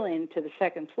ceiling to the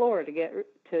second floor to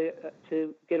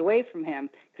get away from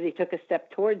him, because he took a step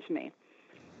towards me.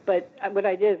 But what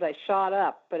I did is I shot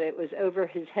up, but it was over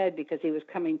his head because he was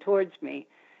coming towards me.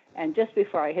 And just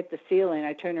before I hit the ceiling,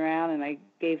 I turned around and I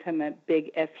gave him a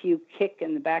big FU kick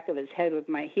in the back of his head with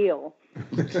my heel,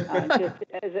 just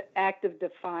as an act of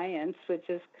defiance, which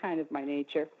is kind of my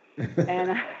nature.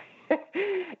 And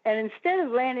instead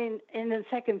of landing in the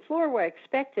second floor where I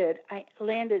expected, I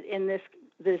landed in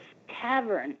this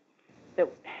cavern that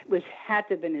had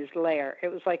to have been his lair. It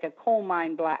was like a coal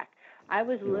mine black. I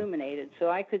was illuminated, so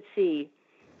I could see,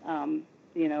 to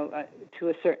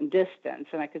a certain distance,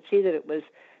 and I could see that it was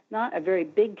not a very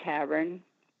big cavern,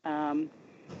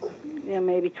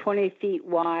 maybe 20 feet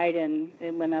wide, and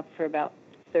it went up for about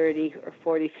 30 or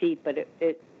 40 feet, but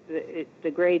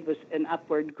the grade was an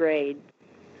upward grade.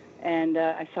 And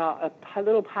I saw a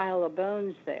little pile of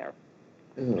bones there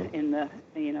in the,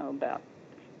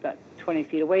 about 20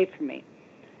 feet away from me.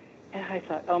 And I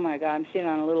thought, oh, my God, I'm sitting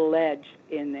on a little ledge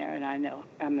in there, and I know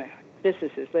this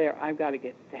is his lair. I've got to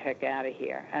get the heck out of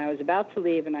here. And I was about to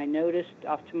leave, and I noticed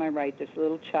off to my right this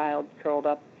little child curled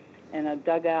up in a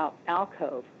dugout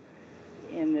alcove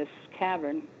in this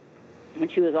cavern,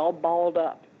 and she was all balled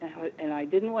up. And I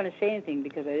didn't want to say anything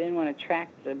because I didn't want to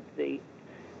attract the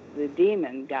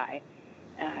demon guy.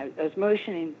 And I was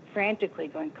motioning frantically,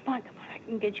 going, come on, I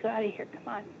can get you out of here, come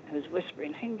on. I was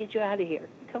whispering, I can get you out of here.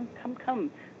 Come.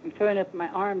 I'm throwing up my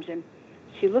arms, and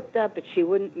she looked up, but she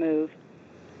wouldn't move.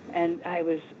 And I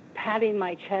was patting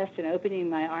my chest and opening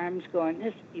my arms, going,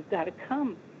 you've got to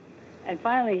come. And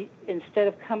finally, instead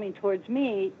of coming towards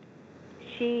me,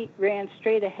 she ran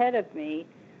straight ahead of me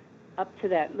up to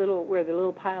where the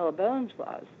little pile of bones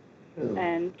was.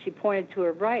 And she pointed to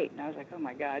her right, and I was like, oh,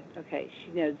 my God, okay,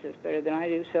 she knows this better than I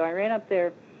do. So I ran up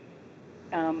there,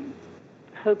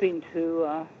 hoping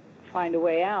to find a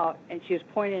way out, and she was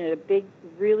pointing at a big,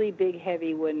 really big,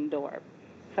 heavy wooden door,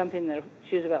 something that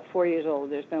she was about 4 years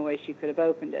old. There's no way she could have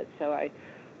opened it. So I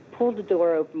pulled the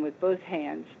door open with both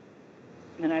hands,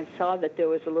 and I saw that there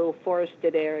was a little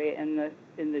forested area in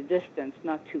the distance,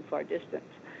 not too far distance.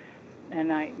 And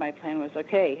my plan was,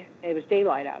 okay, it was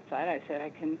daylight outside. I said, I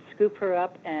can scoop her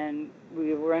up, and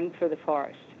we run for the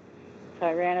forest. So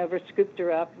I ran over, scooped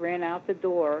her up, ran out the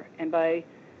door, and by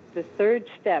the third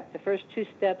step, the first two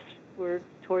steps were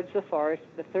towards the forest.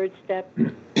 The third step,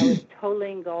 I was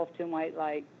totally engulfed in white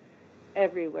light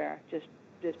everywhere, just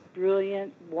this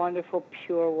brilliant, wonderful,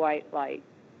 pure white light.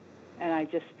 And I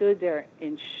just stood there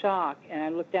in shock, and I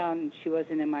looked down, and she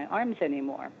wasn't in my arms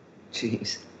anymore.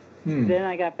 Jeez. Then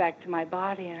I got back to my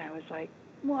body, and I was like,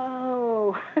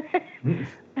 whoa,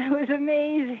 that was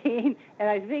amazing. And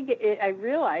I think I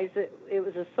realized that it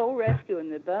was a soul rescue,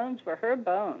 and the bones were her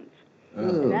bones.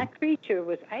 And that creature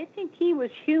was, I think he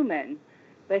was human,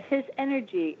 but his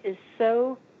energy is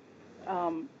so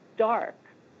dark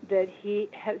that he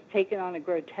has taken on a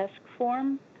grotesque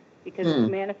form because it's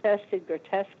manifested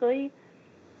grotesquely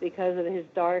because of his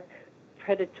dark,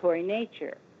 predatory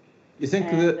nature. You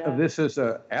think of this as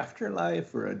an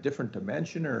afterlife or a different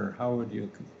dimension, or how would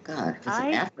you? God, it's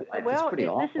an afterlife. Well, it's pretty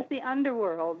awful. This is the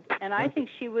underworld, and I think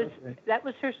she was. Okay. That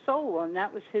was her soul, and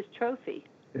that was his trophy.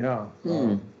 Yeah.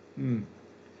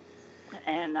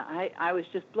 And I was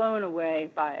just blown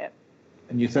away by it.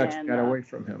 And you thought you got away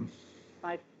from him?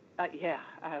 Yeah,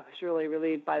 I was really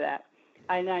relieved by that.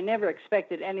 I never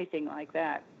expected anything like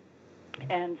that,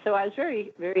 and so I was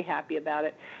very, very happy about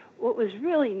it. What was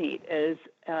really neat is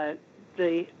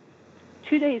the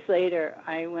 2 days later,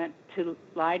 I went to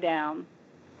lie down,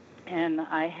 and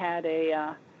I had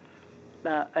the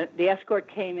escort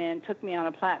came in, took me on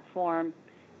a platform,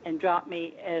 and dropped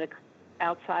me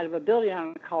outside of a building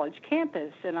on a college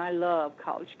campus. And I love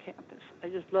college campus. I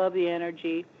just love the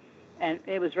energy, and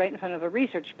it was right in front of a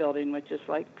research building, which is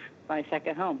like my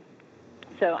second home.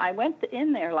 So I went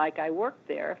in there like I worked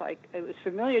there, like it was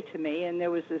familiar to me, and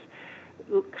there was this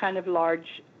kind of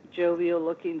large,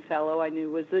 jovial-looking fellow I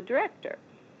knew was the director.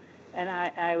 And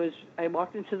I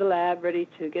walked into the lab ready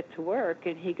to get to work,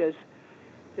 and he goes,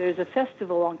 "There's a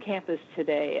festival on campus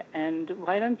today, and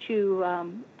why don't you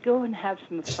go and have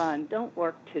some fun? Don't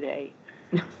work today."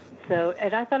 So,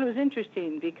 and I thought it was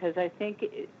interesting because I think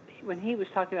when he was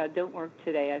talking about don't work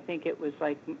today, I think it was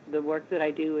like the work that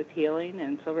I do with healing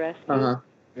and soul rescue.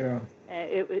 Yeah.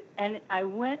 And I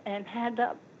went and had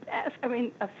the best. I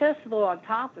mean, a festival on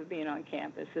top of being on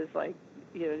campus is like,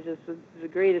 just the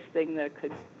greatest thing that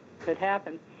could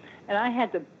happen. And I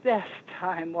had the best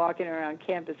time walking around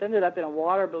campus. Ended up in a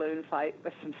water balloon fight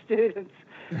with some students,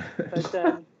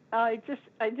 but I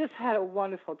just had a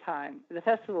wonderful time. The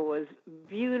festival was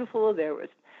beautiful. There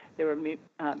were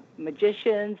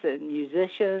magicians and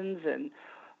musicians and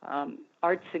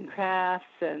arts and crafts,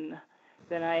 and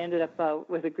then I ended up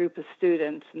with a group of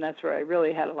students, and that's where I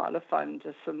really had a lot of fun,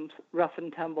 just some rough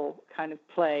and tumble kind of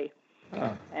play.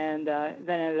 And then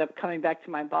ended up coming back to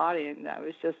my body, and I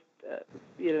was just,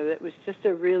 it was just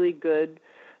a really good,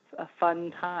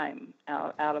 fun time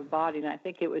out of body, and I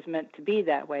think it was meant to be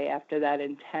that way after that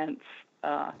intense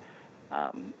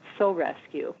soul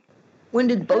rescue. When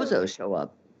did Bozo show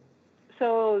up?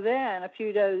 So then, a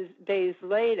few days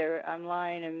later, I'm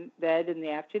lying in bed in the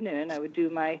afternoon. I would do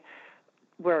my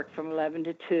work from 11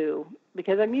 to 2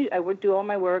 because I would do all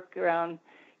my work around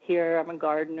here. I'm a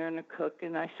gardener and a cook,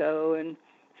 and I sew, and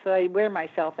so I wear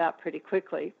myself out pretty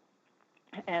quickly.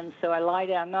 And so I lie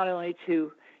down not only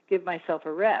to give myself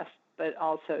a rest, but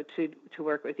also to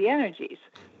work with the energies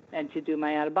and to do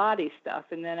my out-of-body stuff.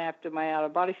 And then after my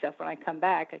out-of-body stuff, when I come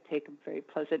back, I take a very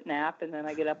pleasant nap, and then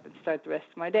I get up and start the rest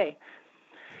of my day.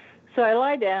 So I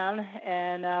lie down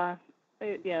and,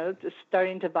 just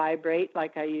starting to vibrate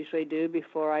like I usually do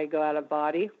before I go out of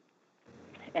body.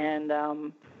 And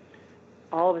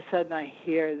all of a sudden I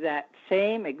hear that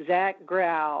same exact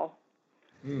growl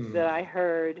that I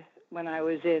heard when I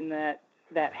was in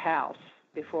that house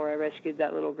before I rescued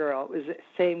that little girl. It was the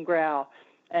same growl.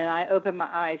 And I opened my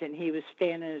eyes, and he was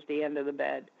standing at the end of the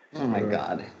bed. Oh, my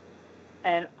God.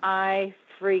 And I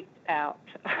freaked out.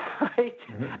 It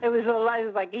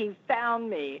was like he found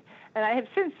me. And I have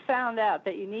since found out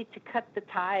that you need to cut the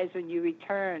ties when you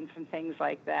return from things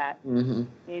like that. Mm-hmm.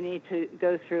 You need to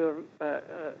go through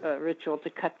a ritual to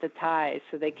cut the ties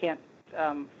so they can't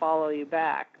follow you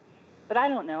back. But I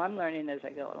don't know. I'm learning as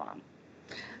I go along.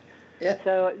 Yeah.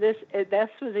 So this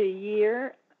was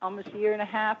almost a year and a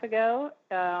half ago,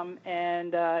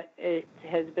 and it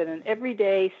has been an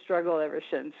everyday struggle ever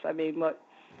since. I mean,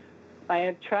 I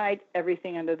have tried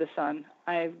everything under the sun.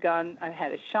 I've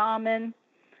had a shaman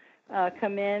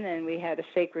come in, and we had a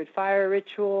sacred fire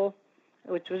ritual,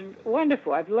 which was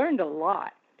wonderful. I've learned a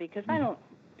lot because I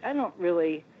don't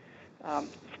really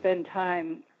spend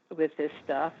time with this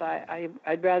stuff.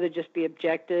 I'd rather just be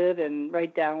objective and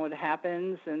write down what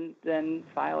happens and then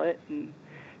file it and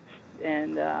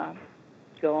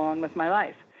go on with my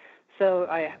life. So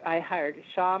I hired a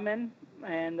shaman,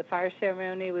 and the fire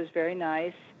ceremony was very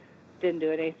nice. Didn't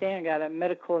do anything. I got a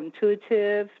medical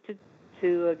intuitive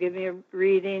to give me a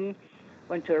reading.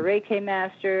 Went to a Reiki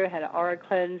master, had an aura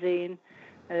cleansing,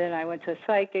 and then I went to a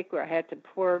psychic where I had to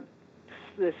pour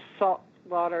this salt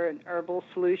water and herbal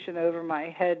solution over my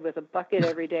head with a bucket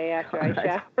every day after I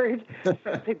showered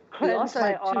to cleanse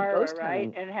my aura,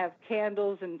 right? And have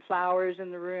candles and flowers in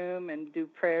the room and do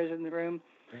prayers in the room.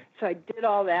 So I did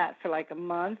all that for like a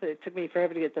month. It took me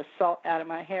forever to get the salt out of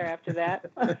my hair after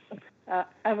that.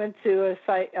 I went to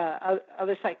a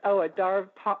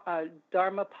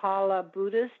Dharmapala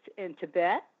Buddhist in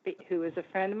Tibet, who is a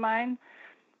friend of mine.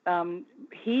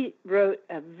 He wrote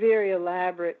a very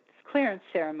elaborate clearance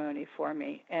ceremony for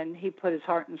me, and he put his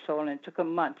heart and soul in it. It took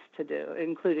him months to do. It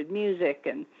included music,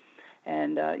 and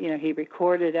he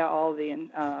recorded all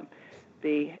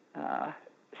the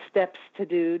steps to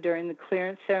do during the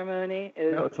clearance ceremony.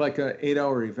 It was like an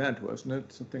 8-hour event, wasn't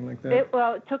it? Something like that? It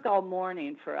took all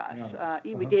morning for us.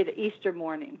 Yeah. We did Easter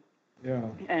morning. Yeah.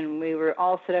 And we were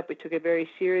all set up. We took it very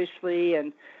seriously.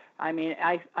 And, I mean,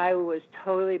 I was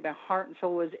totally, my heart and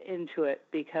soul was into it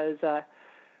because,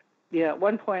 at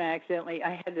one point I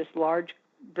had this large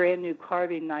brand new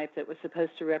carving knife that was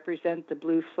supposed to represent the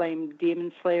blue flame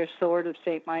demon slayer sword of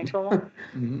St. Michael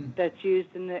that's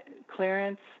used in the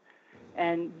clearance.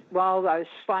 And while I was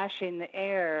slashing the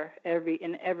air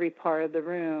in every part of the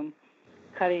room,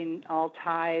 cutting all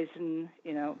ties, and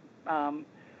I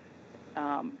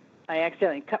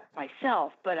accidentally cut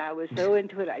myself, but I was so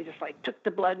into it, I just took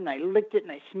the blood and I licked it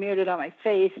and I smeared it on my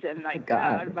face, and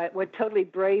I went totally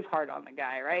Braveheart on the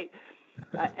guy, right?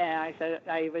 And I said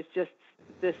I was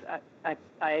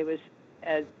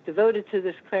as devoted to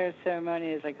this clearance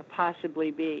ceremony as I could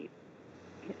possibly be,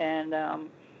 and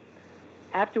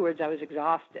afterwards, I was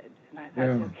exhausted, and I thought,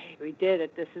 okay, we did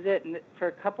it. This is it. And for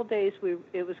a couple of days,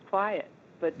 it was quiet.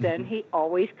 But then he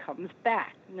always comes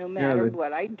back, no matter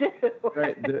what I do.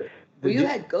 Right. Well, you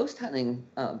had ghost hunting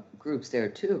groups there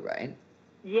too, right?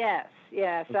 Yes.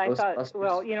 I thought,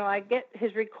 I get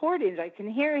his recordings. I can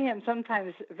hear him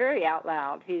sometimes very out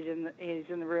loud. He's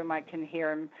in the room. I can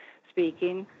hear him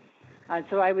speaking.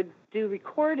 So I would do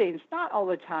recordings, not all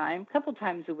the time, a couple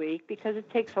times a week, because it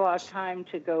takes a lot of time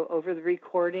to go over the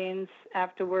recordings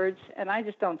afterwards, and I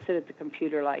just don't sit at the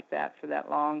computer like that for that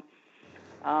long.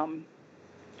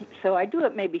 So I do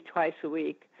it maybe twice a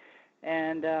week,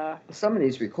 and some of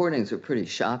these recordings are pretty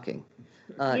shocking.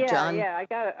 John? I've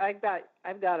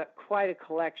got quite a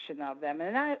collection of them,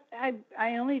 and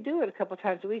I only do it a couple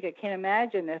times a week. I can't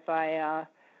imagine if I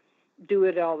do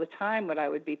it all the time what I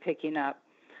would be picking up.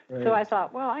 Right. So I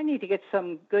thought, well, I need to get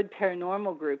some good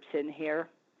paranormal groups in here,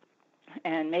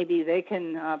 and maybe they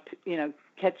can,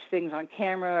 catch things on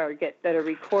camera or get better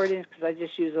recordings, because I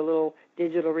just use a little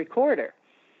digital recorder.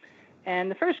 And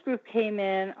the first group came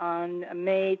in on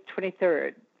May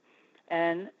 23rd,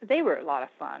 and they were a lot of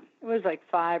fun. It was like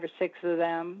 5 or 6 of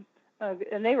them,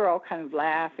 and they were all kind of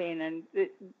laughing, and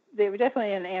they were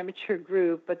definitely an amateur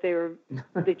group, but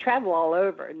they travel all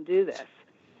over and do this.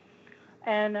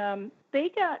 And they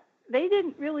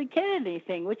didn't really get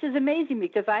anything, which is amazing,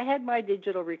 because I had my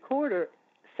digital recorder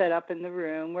set up in the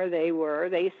room where they were.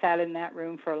 They sat in that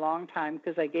room for a long time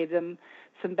because I gave them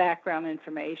some background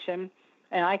information,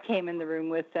 and I came in the room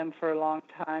with them for a long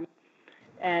time.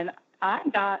 And I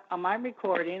got, on my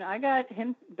recording, I got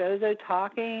him, Bozo,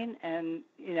 talking, and,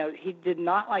 he did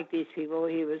not like these people.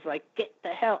 He was like, get the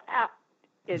hell out.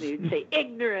 And he'd say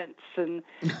ignorance and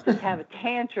just have a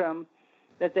tantrum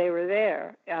that they were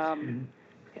there.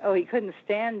 He couldn't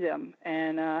stand them,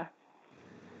 and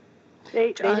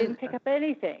they didn't pick up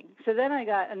anything. So then I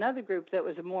got another group that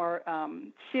was a more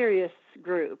serious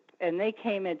group, and they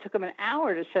came in. It took them an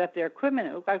hour to set up their equipment.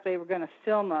 It looked like they were going to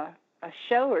film a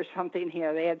show or something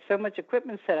here. They had so much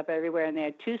equipment set up everywhere, and they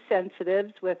had 2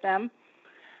 sensitives with them,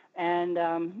 and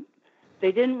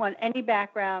they didn't want any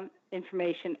background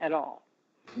information at all.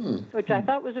 Which I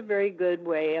thought was a very good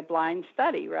way, a blind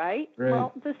study, right?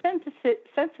 Well, the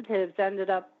sensitives ended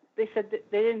up, they said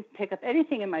that they didn't pick up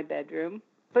anything in my bedroom,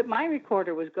 but my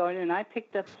recorder was going, and I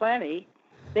picked up plenty.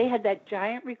 They had that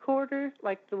giant recorder,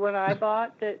 like the one I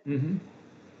bought, that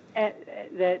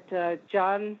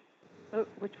John,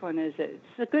 which one is it?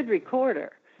 It's a good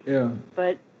recorder. Yeah.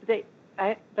 But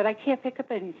but I can't pick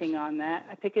up anything on that.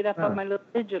 I pick it up on my little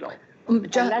digital.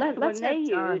 John, and that's the one let's they have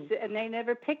John. use, and they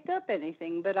never picked up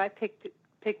anything, but I picked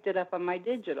it up on my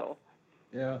digital.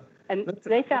 Yeah. And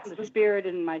they found the spirit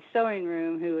in my sewing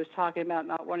room who was talking about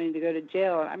not wanting to go to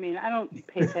jail. I mean, I don't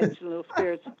pay attention to little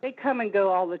spirits. They come and go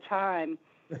all the time.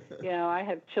 You know, I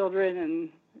have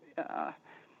children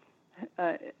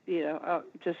and,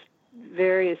 just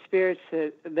various spirits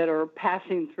that are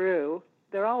passing through.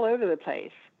 They're all over the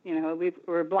place. You know,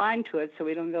 we're blind to it, so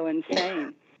we don't go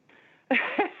insane.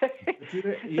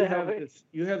 You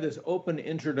have this open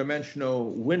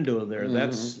interdimensional window there.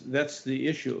 Mm-hmm. That's the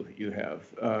issue you have.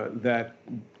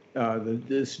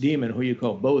 This demon, who you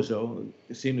call Bozo,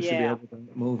 seems to be able to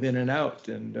move in and out,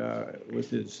 and with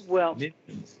his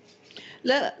minions.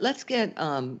 Let's get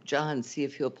John, see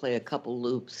if he'll play a couple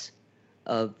loops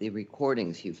of the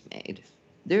recordings you've made.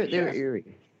 They're eerie.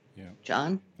 Yeah.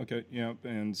 John? Okay, yeah.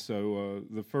 And so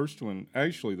the first one I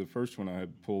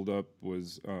had pulled up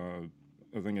was, I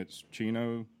think it's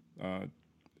Chino. It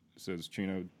says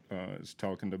Chino is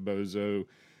talking to Bozo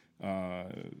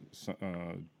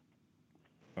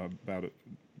about it.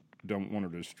 Don't want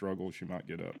her to struggle. She might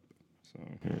get up. So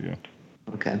here we go.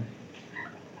 Okay.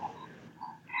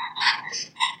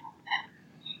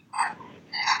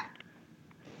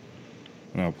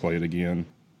 And I'll play it again.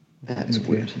 That's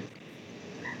weird.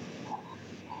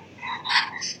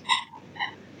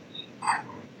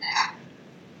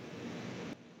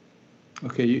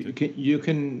 Okay, you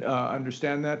can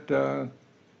understand that,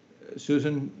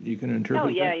 Susan? You can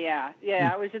interpret that?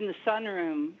 Yeah. I was in the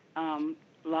sunroom,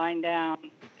 lying down,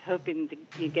 hoping to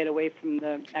get away from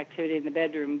the activity in the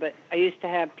bedroom. But I used to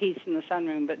have peace in the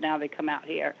sunroom, but now they come out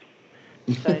here.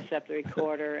 So I set up the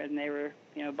recorder, and they were,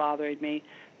 bothering me.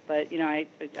 But, I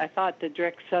thought the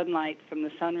direct sunlight from the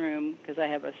sunroom, because I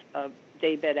have a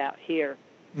day bed out here,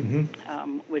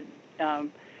 would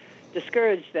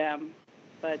discourage them.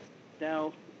 But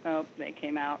no, they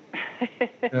came out.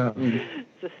 Yeah.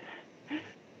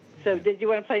 So did you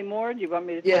want to play more? Do you want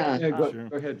me to? Yeah. Go Sure.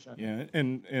 ahead, John. Yeah,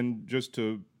 and just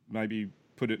to maybe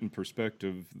put it in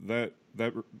perspective, that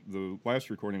the last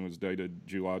recording was dated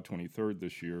July 23rd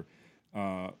this year.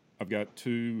 I've got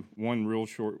one real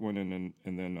short one and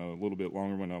then a little bit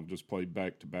longer one. I'll just play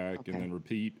back to back and then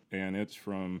repeat. And it's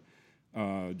from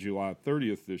July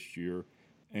 30th this year.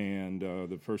 And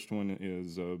the first one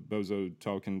is Bozo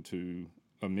talking to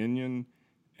a minion,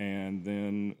 and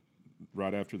then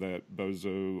right after that,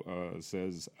 Bozo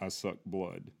says, "I suck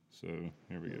blood." So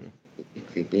here we go.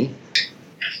 Creepy.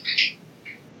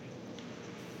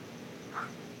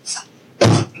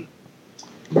 Oh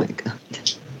my God.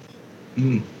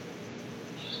 Mm.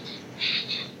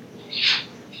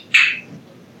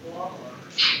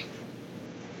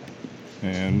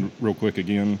 And real quick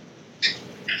again.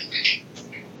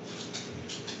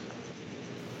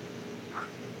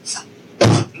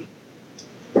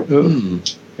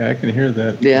 Yeah, I can hear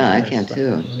that. Yeah, I can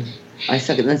too. I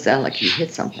suck it. That sound like you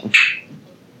hit something.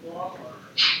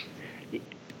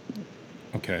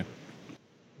 Okay.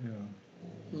 Yeah.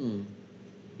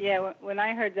 Yeah, when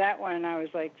I heard that one, I was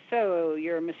like, "So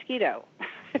you're a mosquito?"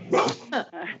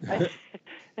 I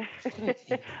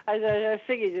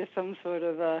figured you're some sort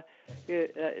of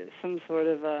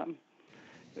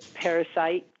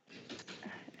parasite,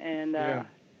 and I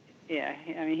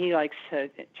mean, he likes to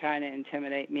try to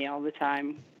intimidate me all the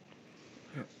time,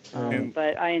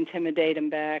 but I intimidate him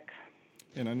back.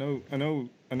 And I know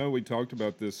we talked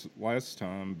about this last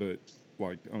time, but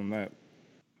like on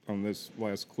this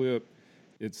last clip,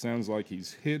 it sounds like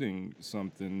he's hitting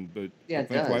something, but I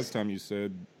think last time you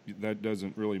said that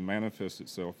doesn't really manifest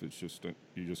itself. It's just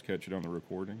you just catch it on the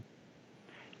recording.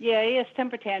 Yeah, he has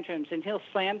temper tantrums, and he'll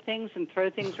slam things and throw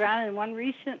things around. In one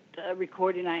recent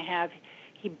recording I have,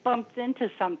 he bumped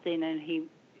into something and he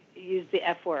used the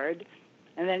F word,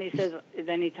 and then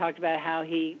he talked about how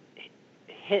he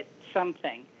hit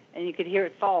something, and you could hear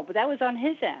it fall, but that was on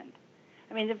his end.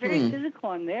 I mean, they're very physical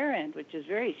on their end, which is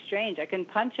very strange. I can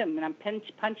punch him, and I'm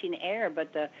punching air,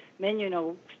 but the minion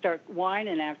will start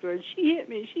whining afterwards. She hit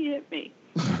me.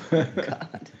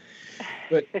 God.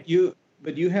 But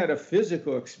you had a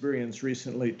physical experience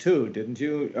recently too, didn't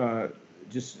you?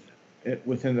 Just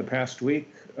within the past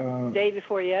week. Day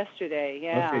before yesterday.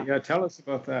 Yeah. Okay. Yeah. Tell us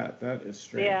about that. That is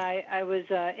strange. Yeah, I was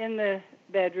in the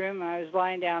bedroom. I was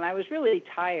lying down. I was really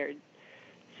tired.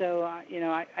 So,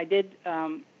 I did,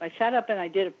 I sat up and I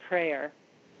did a prayer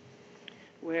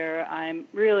where I'm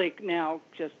really now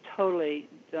just totally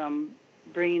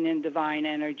bringing in divine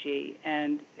energy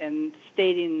and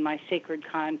stating my sacred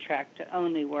contract to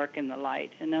only work in the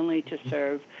light and only to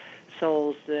serve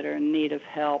souls that are in need of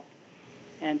help.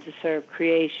 and to serve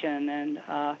creation. And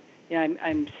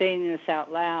I'm saying this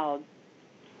out loud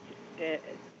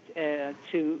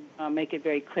to make it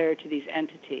very clear to these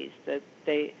entities that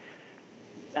they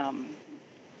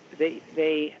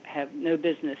have no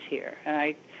business here. And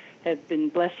I have been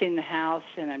blessing the house,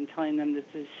 and I'm telling them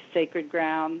that this is sacred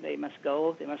ground. They must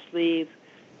go. They must leave.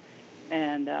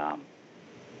 And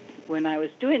when I was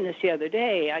doing this the other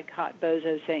day, I caught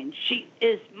Bozo saying, "She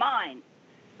is mine."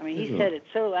 I mean, he said it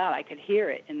so loud I could hear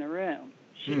it in the room.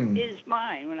 She is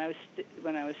mine when I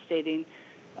was stating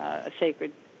a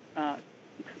sacred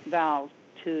vow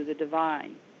to the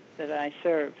divine that I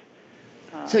serve.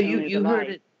 So you heard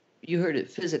it. You heard it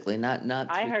physically, not.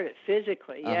 I heard it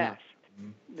physically, yes.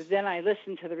 But then I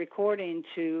listened to the recording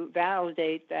to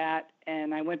validate that,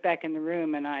 and I went back in the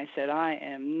room and I said, "I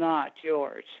am not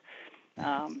yours."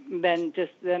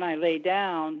 Then I lay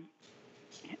down,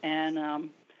 and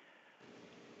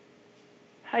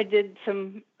I did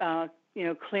some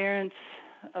clearance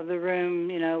of the room,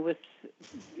 with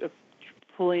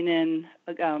pulling in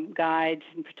guides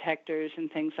and protectors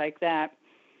and things like that,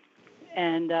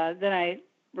 and then I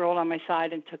rolled on my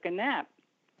side and took a nap.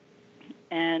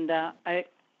 And I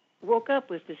woke up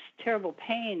with this terrible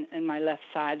pain in my left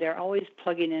side. They're always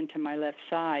plugging into my left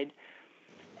side.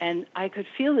 And I could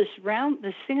feel this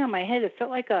thing on my head. It felt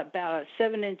like about a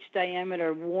 7-inch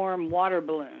diameter warm water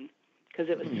balloon because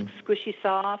it was squishy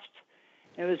soft.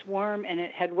 It was warm and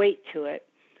it had weight to it.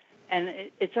 And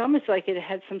it's almost like it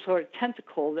had some sort of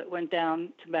tentacle that went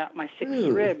down to about my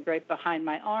 6th rib right behind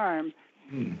my arm.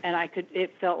 And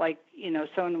it felt like,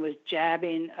 someone was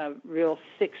jabbing a real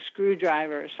thick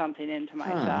screwdriver or something into my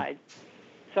side.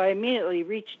 So I immediately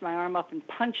reached my arm up and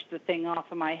punched the thing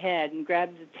off of my head and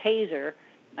grabbed the taser.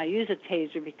 I use a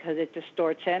taser because it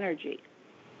distorts energy.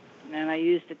 And I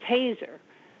used a taser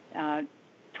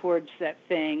towards that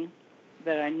thing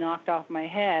that I knocked off my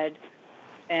head.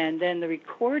 And then the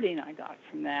recording I got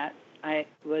from that,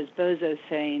 was Bozo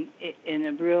saying in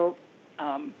a real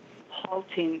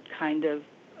halting kind of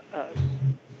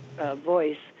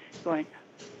voice, going,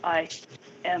 "I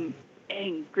am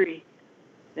angry."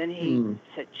 Then he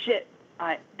said, "Shit,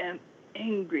 I am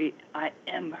angry. I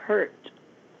am hurt."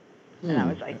 And I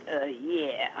was like,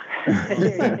 yeah.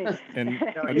 And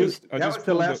that was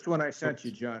the last one I sent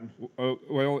you, John.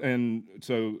 Well, and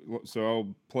so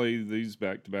I'll play these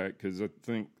back to back because I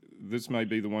think this may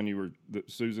be the one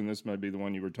Susan, this may be the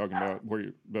one you were talking about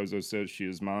where Bozo says she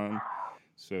is mine.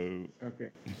 So okay.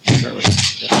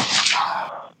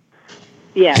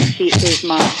 Yeah, she is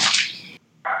mine.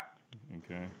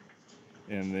 Okay.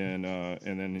 And then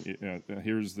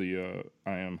here's the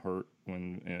I am hurt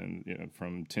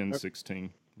from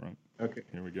 10:16, right? Okay.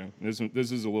 Here we go.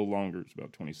 This is a little longer. It's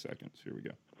about 20 seconds. Here we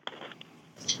go.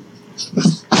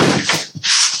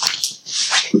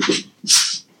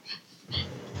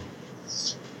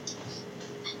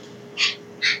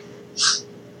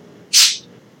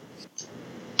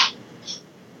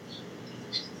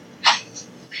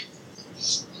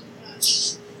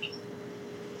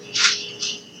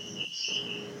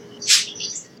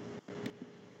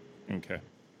 Okay.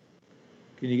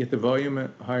 Can you get the volume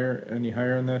any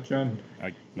higher on that, John?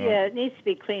 Yeah, it needs to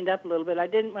be cleaned up a little bit.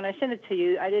 When I sent it to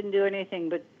you, I didn't do anything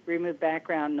but remove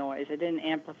background noise. I didn't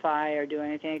amplify or do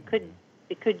anything.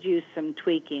 It could use some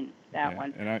tweaking, that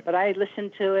one. But I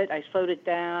listened to it. I slowed it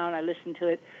down. I listened to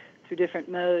it through different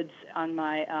modes on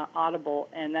my Audible,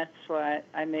 and that's why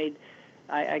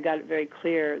I got it very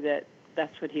clear that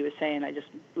that's what he was saying. I just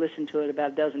listened to it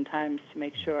about a dozen times to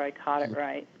make sure I caught it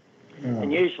right.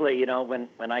 And usually,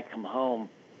 when I come home,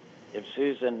 if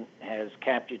Susan has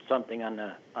captured something on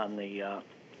the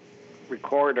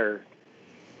recorder,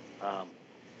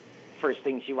 first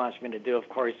thing she wants me to do, of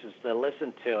course, is to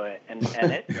listen to it. And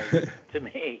it was, to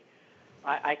me,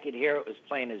 I could hear it was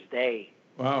plain as day.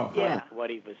 Wow. Yeah. What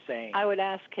he was saying. I would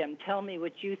ask him, "Tell me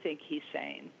what you think he's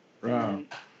saying." Wow. And,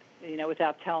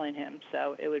 without telling him,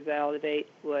 so it would validate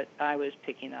what I was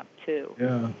picking up too.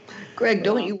 Yeah. Greg,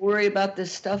 don't you worry about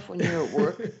this stuff when you're at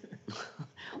work?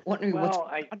 Wondering well,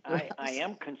 I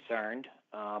am concerned,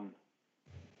 and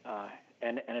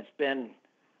it's been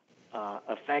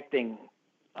affecting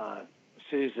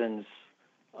Susan's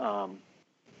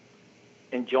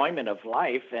enjoyment of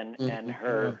life and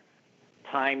her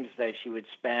times that she would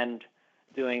spend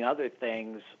doing other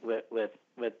things with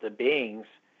the beings.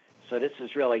 So this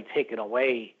has really taken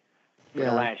away for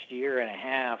the last year and a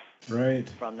half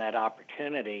from that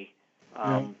opportunity.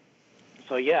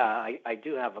 So I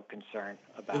do have a concern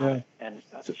about it, and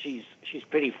she's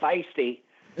pretty feisty,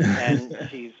 and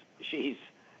she's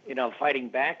fighting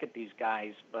back at these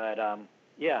guys. But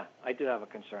Yeah, I do have a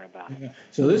concern about it. Yeah.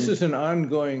 So this is an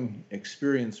ongoing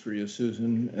experience for you,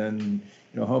 Susan, and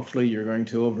hopefully you're going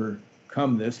to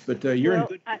overcome this. But you're in Well,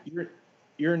 good.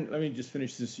 You're in. Let me just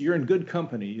finish this. You're in good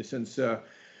company since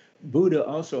Buddha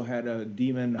also had a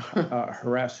demon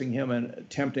harassing him and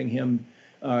tempting him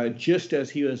just as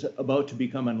he was about to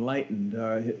become enlightened.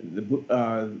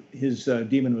 His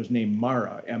demon was named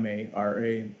Mara,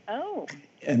 Mara. oh,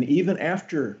 And even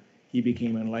after he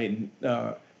became enlightened,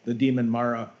 the demon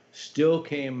Mara still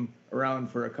came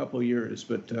around for a couple years,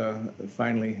 but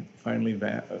finally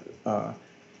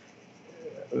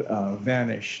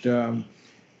vanished.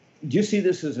 Do you see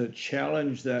this as a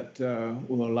challenge that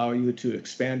will allow you to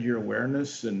expand your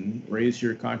awareness and raise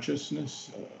your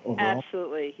consciousness overall?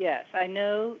 absolutely, yes. I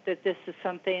know that this is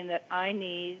something that I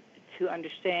need to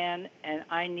understand and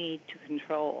I need to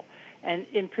control. And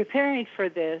in preparing for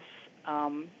this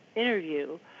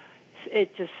interview,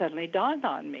 it just suddenly dawned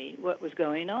on me what was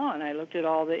going on. I looked at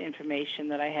all the information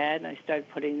that I had and I started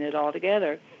putting it all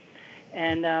together.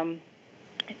 And,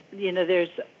 there's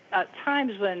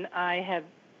times when I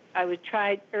would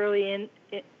try early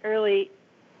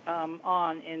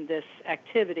on in this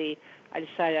activity. I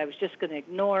decided I was just going to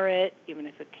ignore it, even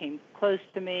if it came close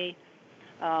to me.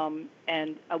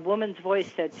 And a woman's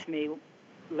voice said to me,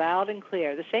 loud and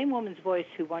clear, the same woman's voice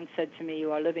who once said to me,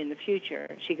 "You are living the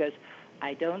future." She goes,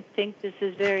 "I don't think this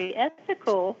is very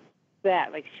ethical."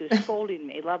 Like she was scolding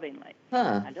me lovingly.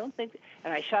 Huh. I don't think.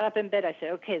 And I shot up in bed. I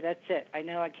said, "Okay, that's it. I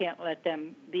know I can't let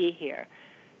them be here."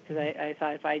 Because I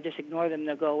thought if I just ignore them,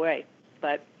 they'll go away.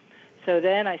 But so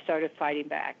then I started fighting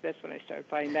back. That's when I started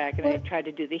fighting back, and I tried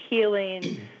to do the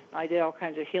healing. I did all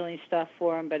kinds of healing stuff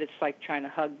for him, but it's like trying to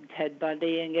hug Ted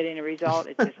Bundy and getting a result.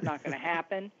 It's just not going to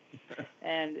happen.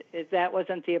 And that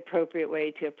wasn't the appropriate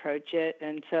way to approach it.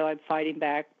 And so I'm fighting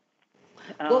back,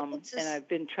 and I've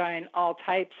been trying all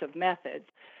types of methods.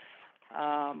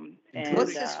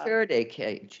 What's this Faraday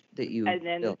cage that you And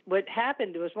then built? what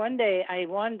happened was one day I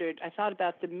thought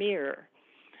about the mirror,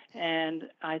 and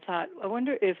I thought, I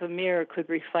wonder if a mirror could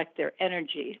reflect their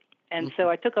energy. And so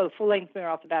I took a full-length mirror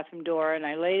off the bathroom door, and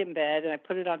I laid in bed, and I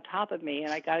put it on top of me,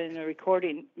 and I got in the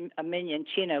recording, a minion,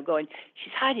 Chino, going,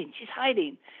 she's hiding.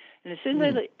 And as soon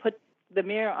as I put the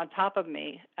mirror on top of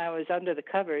me, I was under the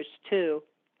covers, too.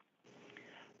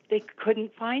 They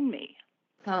couldn't find me.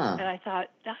 Huh. And I thought,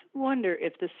 I wonder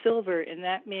if the silver in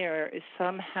that mirror is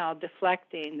somehow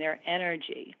deflecting their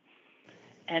energy.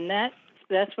 And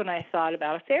that's when I thought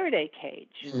about a Faraday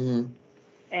cage. Mm-hmm.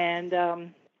 And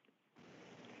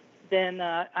then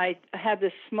I had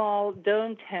this small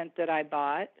dome tent that I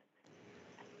bought.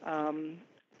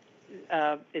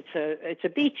 It's a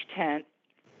beach tent,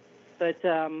 but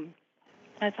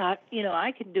I thought,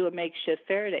 I could do a makeshift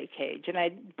Faraday cage. And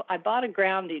I bought a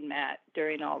grounding mat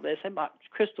during all this. I bought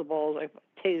crystal bowls,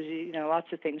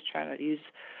 lots of things trying to use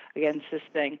against this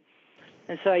thing.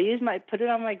 And so I put it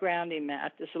on my grounding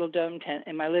mat, this little dome tent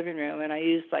in my living room, and I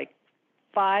used like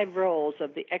 5 rolls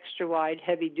of the extra wide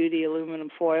heavy duty aluminum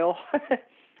foil.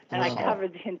 And I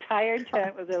covered the entire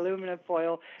tent with aluminum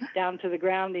foil down to the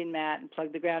grounding mat and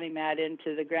plugged the grounding mat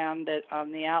into the ground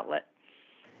on the outlet.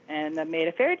 And I made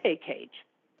a Faraday cage.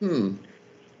 And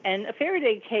a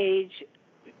Faraday cage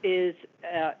is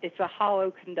it's a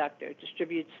hollow conductor. It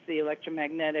distributes the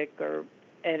electromagnetic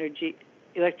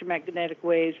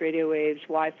waves, radio waves,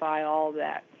 Wi-Fi, all of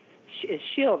that. It's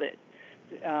shielded.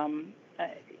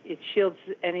 It shields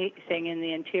anything in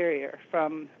the interior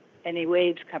from any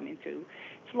waves coming through.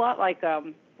 It's a lot like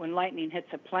when lightning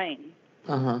hits a plane.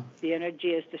 The energy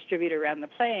is distributed around the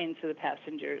plane to the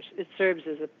passengers. It serves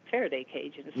as a Faraday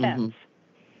cage in a sense.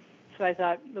 So I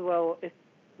thought, well,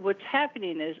 what's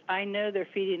happening is I know they're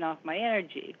feeding off my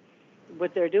energy.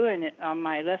 What they're doing on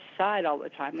my left side all the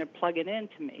time, they're plugging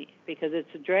into me because it's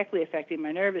directly affecting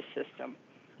my nervous system.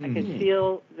 I can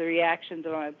feel the reactions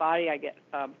of my body. I get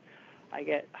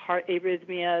heart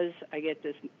arrhythmias. I get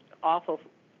this awful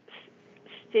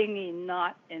stinging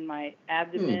knot in my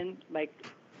abdomen, like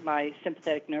my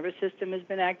sympathetic nervous system has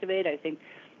been activated. I think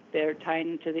they're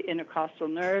tying into the intercostal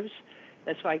nerves.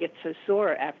 That's why I get so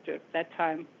sore after that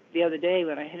time. The other day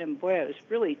when I hit him, boy, I was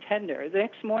really tender. The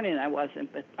next morning I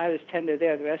wasn't, but I was tender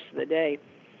there the rest of the day.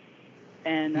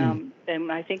 And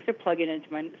I think they're plugging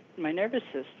into my nervous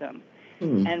system.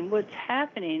 And what's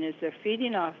happening is they're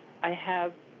feeding off. I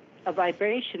have a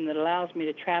vibration that allows me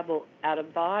to travel out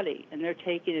of body, and they're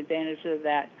taking advantage of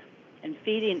that and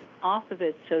feeding off of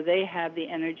it so they have the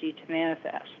energy to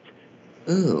manifest.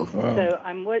 Ooh. Wow. So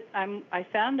I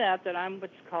found out that I'm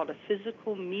what's called a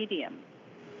physical medium,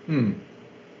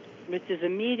 which is a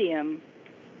medium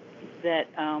that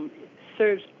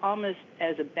serves almost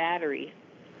as a battery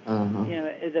Uh-huh. You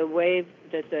know, the wave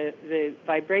that the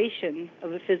vibration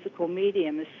of a physical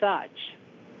medium is such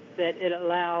that it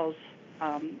allows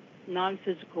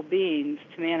non-physical beings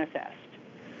to manifest.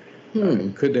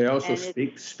 Could they also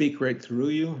And speak right through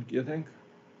you, do you think?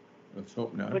 Let's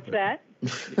hope not. What's but that?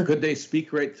 Could they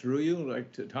speak right through you,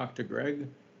 like to talk to Greg?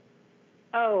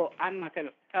 Oh, I'm not going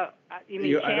to. You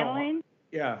mean channeling?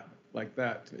 Yeah, like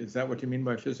that. Is that what you mean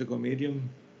by physical medium?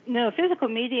 No, physical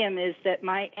medium is that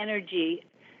my energy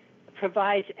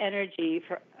provides energy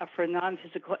for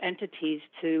non-physical entities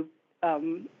to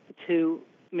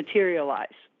materialize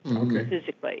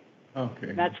physically.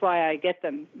 Okay. That's why I get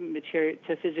them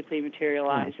to physically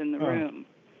materialize in the room.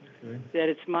 Okay. That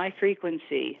it's my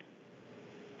frequency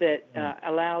that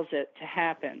allows it to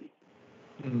happen.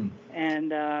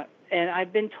 And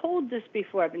I've been told this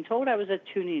before. I've been told I was a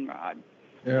tuning rod.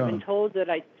 Yeah. I've been told that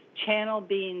I channel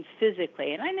beings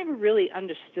physically, and I never really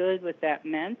understood what that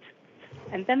meant.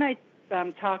 And then I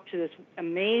talked to this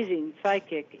amazing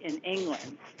psychic in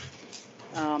England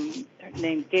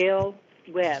named Gail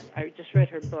Webb. I just read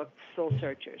her book, Soul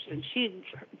Searchers, and she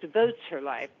devotes her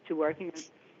life to working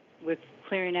with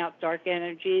clearing out dark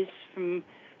energies from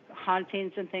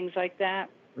hauntings and things like that.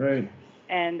 Right.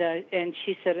 And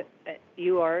she said,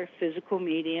 you are a physical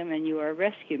medium and you are a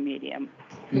rescue medium.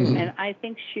 And I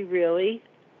think she really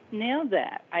nailed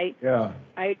that.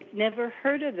 I never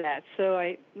heard of that, so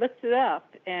I looked it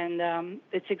up, and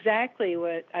it's exactly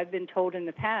what I've been told in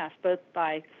the past, both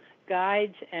by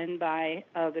guides and by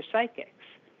other psychics.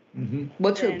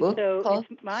 What's your book so called?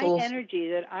 It's my Soul... energy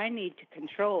that I need to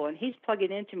control, and he's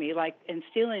plugging into me and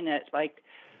stealing it like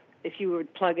if you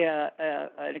would plug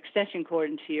an extension cord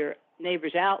into your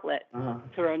neighbor's outlet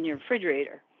to run your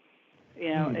refrigerator. You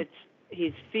know,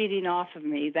 he's feeding off of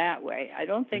me that way. I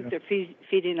don't think they're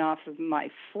feeding off of my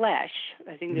flesh.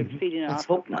 I think they're feeding off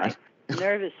of my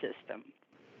nervous system.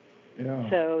 Yeah.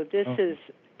 So this is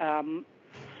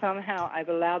somehow I've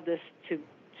allowed this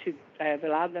I've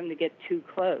allowed them to get too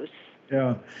close.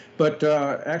 Yeah, but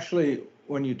actually,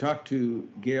 when you talked to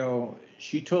Gail,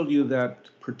 she told you that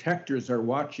protectors are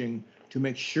watching to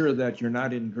make sure that you're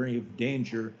not in grave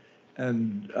danger,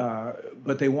 and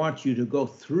but they want you to go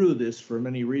through this for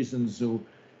many reasons.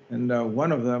 And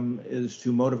one of them is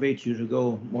to motivate you to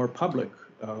go more public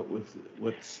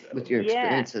with your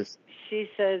experiences. She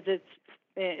says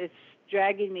it's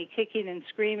dragging me kicking and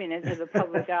screaming into the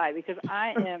public eye because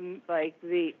I am like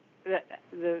the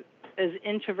as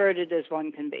introverted as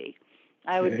one can be.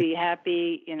 I would be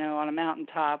happy, on a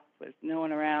mountaintop with no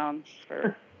one around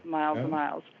for miles and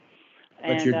miles.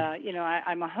 And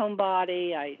I'm a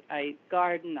homebody. I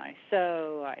garden, I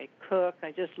sew, I cook.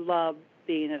 I just love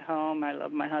being at home. I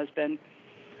love my husband,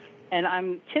 and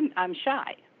I'm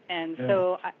shy. And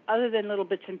so, other than little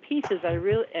bits and pieces,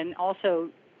 and also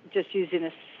just using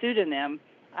a pseudonym,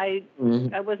 I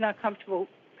was not comfortable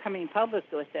coming public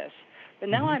with this. But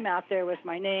now I'm out there with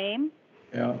my name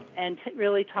and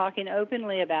really talking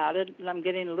openly about it, and I'm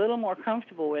getting a little more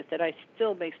comfortable with it. It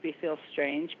still makes me feel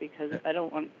strange because I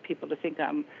don't want people to think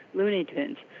I'm Looney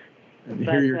Tunes. And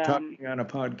here you're talking on a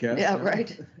podcast. Yeah,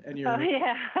 right. And you're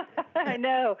I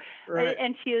know. Right.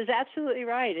 And she is absolutely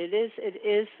right. It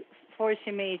is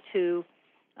forcing me to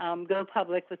go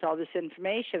public with all this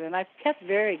information, and I've kept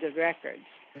very good records.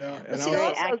 Yeah, and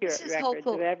very accurate records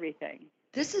of everything.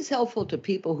 This is helpful to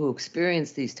people who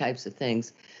experience these types of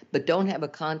things, but don't have a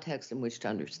context in which to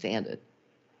understand it.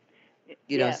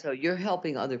 You know, so you're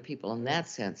helping other people in that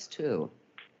sense too.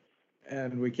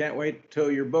 And we can't wait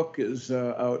till your book is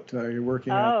out. You're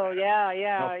working on. Oh yeah.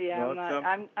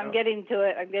 I'm getting to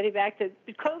it. I'm getting back to.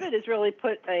 COVID has really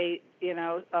put a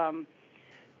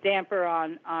damper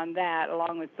on that,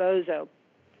 along with Bozo.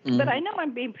 But I know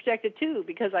I'm being protected too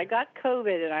because I got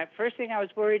COVID, and first thing I was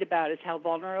worried about is how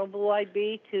vulnerable I'd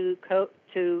be to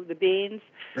the beans.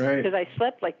 Right. Because I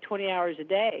slept like 20 hours a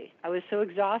day. I was so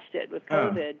exhausted with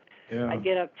COVID. I'd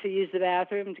get up to use the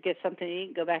bathroom, to get something to eat,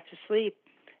 and go back to sleep.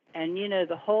 And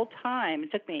the whole time,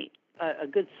 it took me a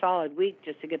good solid week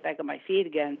just to get back on my feet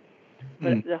again.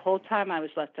 But the whole time I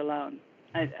was left alone.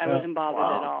 I wasn't bothered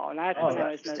at all, and that's when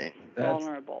I was most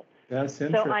vulnerable. That's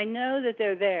interesting. So I know that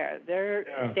they're there. They're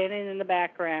standing in the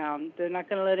background. They're not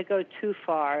going to let it go too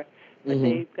far. But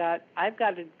I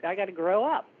got to grow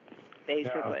up,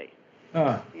 basically.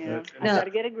 I've got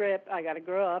to get a grip. I got to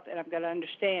grow up, and I've got to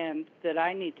understand that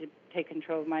I need to take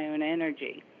control of my own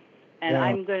energy.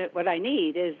 And what I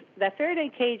need is that Faraday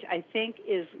cage, I think,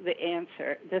 is the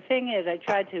answer. The thing is, I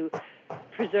tried to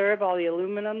preserve all the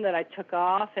aluminum that I took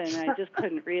off, and I just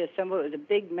couldn't reassemble it. It was a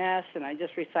big mess, and I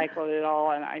just recycled it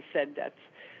all, and I said,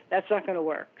 that's not going to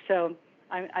work. So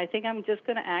I think I'm just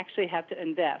going to actually have to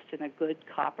invest in a good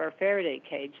copper Faraday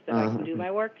cage that I can do my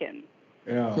work in.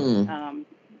 Yeah.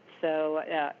 So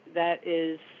that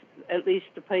is at least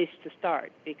the place to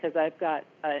start, because I've got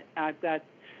an outlet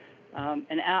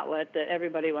that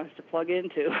everybody wants to plug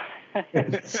into.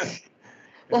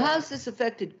 Well, how's this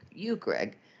affected you,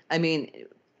 Greg? I mean,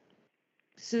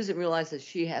 Susan realizes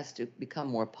she has to become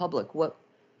more public. What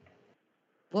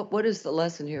is the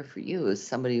lesson here for you as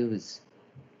somebody who's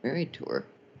married to her?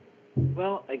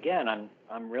 Well, again,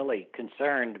 I'm really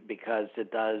concerned because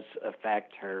it does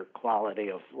affect her quality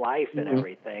of life and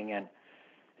everything, and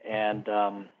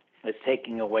it's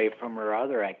taking away from her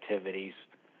other activities.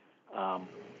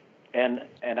 And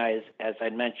as I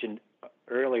mentioned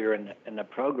earlier in the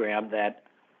program, that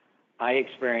I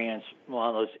experienced one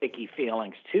of those icky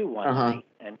feelings too one night,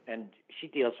 and she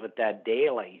deals with that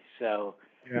daily. So,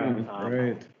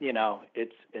 right. You know,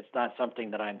 it's not something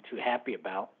that I'm too happy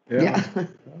about. Yeah.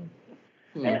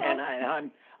 And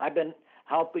I've been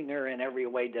helping her in every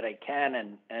way that I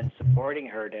can, and supporting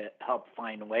her to help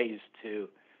find ways to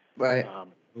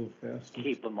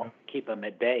keep them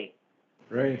at bay.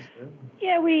 Right.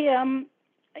 Yeah, we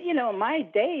my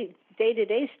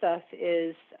day-to-day stuff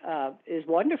is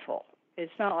wonderful.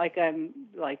 It's not like I'm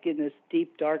like in this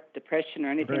deep dark depression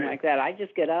or anything like that. I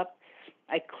just get up,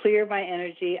 I clear my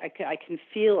energy. I can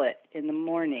feel it in the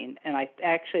morning, and I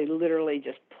actually literally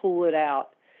just pull it out.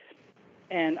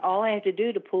 And all I have to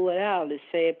do to pull it out is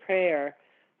say a prayer.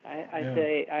 I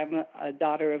say, I'm a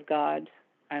daughter of God.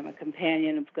 I'm a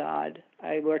companion of God.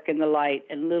 I work in the light,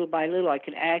 and little by little, I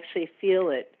can actually feel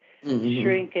it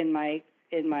shrink in my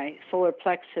solar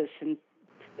plexus and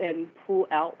pull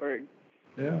outward.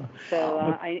 Yeah.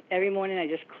 So every morning I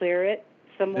just clear it.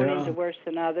 Some mornings are worse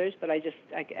than others, but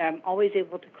I'm always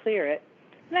able to clear it.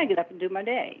 And I get up and do my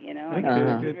day. You know, I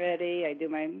get ready. I do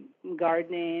my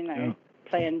gardening. I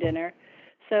plan dinner.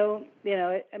 So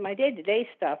my day-to-day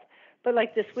stuff. But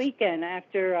like this weekend,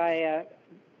 after I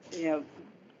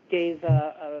gave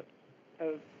a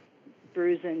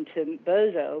bruising to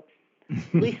Bozo,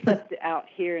 we slept out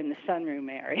here in the sunroom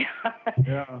area. I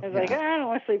was like, I don't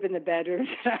want to sleep in the bedroom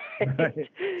tonight.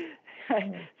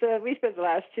 So we spent the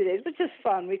last 2 days, which is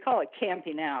fun. We call it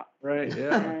camping out. Right,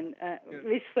 yeah. And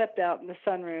we slept out in the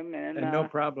sunroom. And no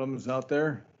problems out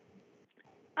there?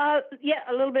 Yeah,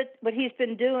 a little bit. What he's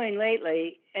been doing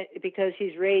lately, because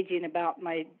he's raging about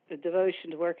the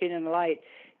devotion to working in the light,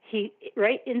 he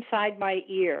right inside my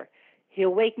ear,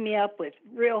 he'll wake me up with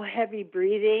real heavy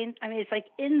breathing. I mean, it's like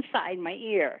inside my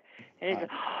ear. And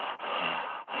it's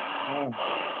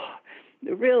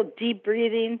the real deep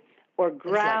breathing or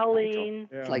growling.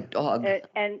 It's like dog.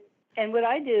 And what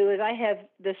I do is I have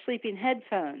the sleeping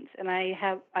headphones, and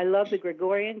I love the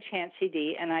Gregorian chant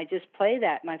CD, and I just play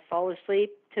that, and I fall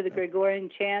asleep to the Gregorian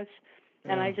chants,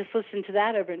 and I just listen to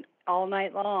that all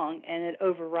night long, and it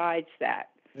overrides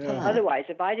that. Yeah. Otherwise,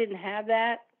 if I didn't have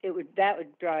that, that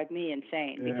would drive me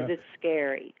insane because it's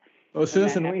scary. Well,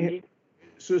 Susan,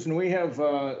 we have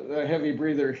a heavy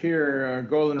breather here,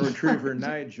 golden retriever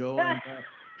Nigel. And,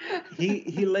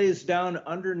 he lays down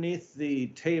underneath the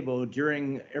table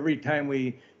every time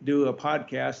we do a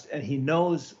podcast, and he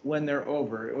knows when they're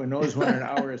over. He knows when an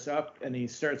hour is up, and he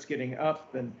starts getting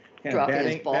up and kind of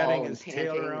batting his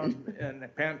tail around and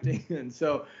panting. And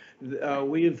so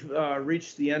we've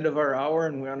reached the end of our hour,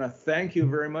 and we want to thank you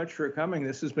very much for coming.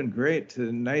 This has been great.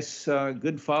 Nice,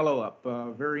 good follow-up.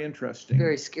 Very interesting.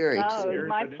 Very scary. Oh, it was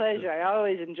my pleasure. I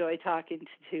always enjoy talking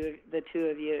to the two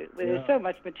of you. There's so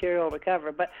much material to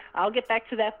cover, but I'll get back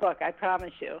to that book, I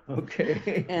promise you.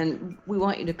 Okay. And we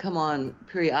want you to come on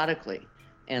periodically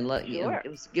and let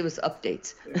give us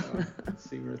updates.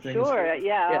 See where things Sure,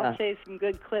 I'll save some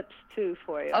good clips too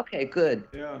for you. Okay, good.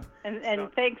 Yeah.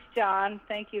 And thanks, John.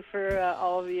 Thank you for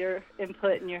all of your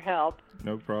input and your help.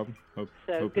 No problem. Hope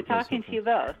good talking to you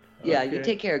both. Yeah, you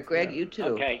take care. Greg, you too.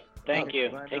 Okay, thank you.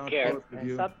 Take care.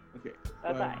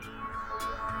 Bye-bye.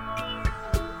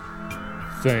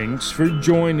 Thanks for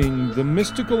joining the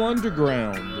Mystical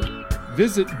Underground.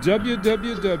 Visit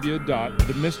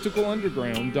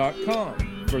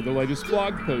www.themysticalunderground.com for the latest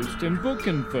blog post and book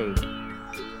info.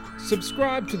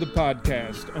 Subscribe to the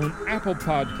podcast on Apple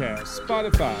Podcasts,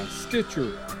 Spotify,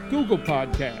 Stitcher, Google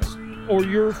Podcasts, or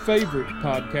your favorite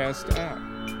podcast app.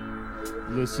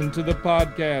 Listen to the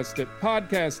podcast at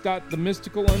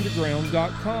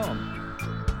podcast.themysticalunderground.com.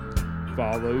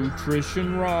 Follow Trish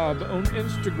and Rob on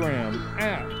Instagram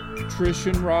at Trish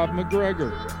and Rob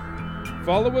McGregor.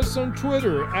 Follow us on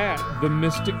Twitter at The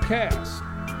Mystic Cast.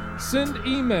 Send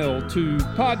email to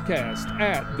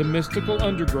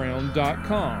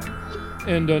podcast@themysticalunderground.com.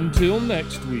 And until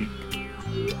next week,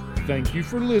 Thank you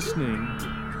for listening,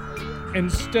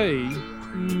 and stay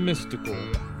mystical.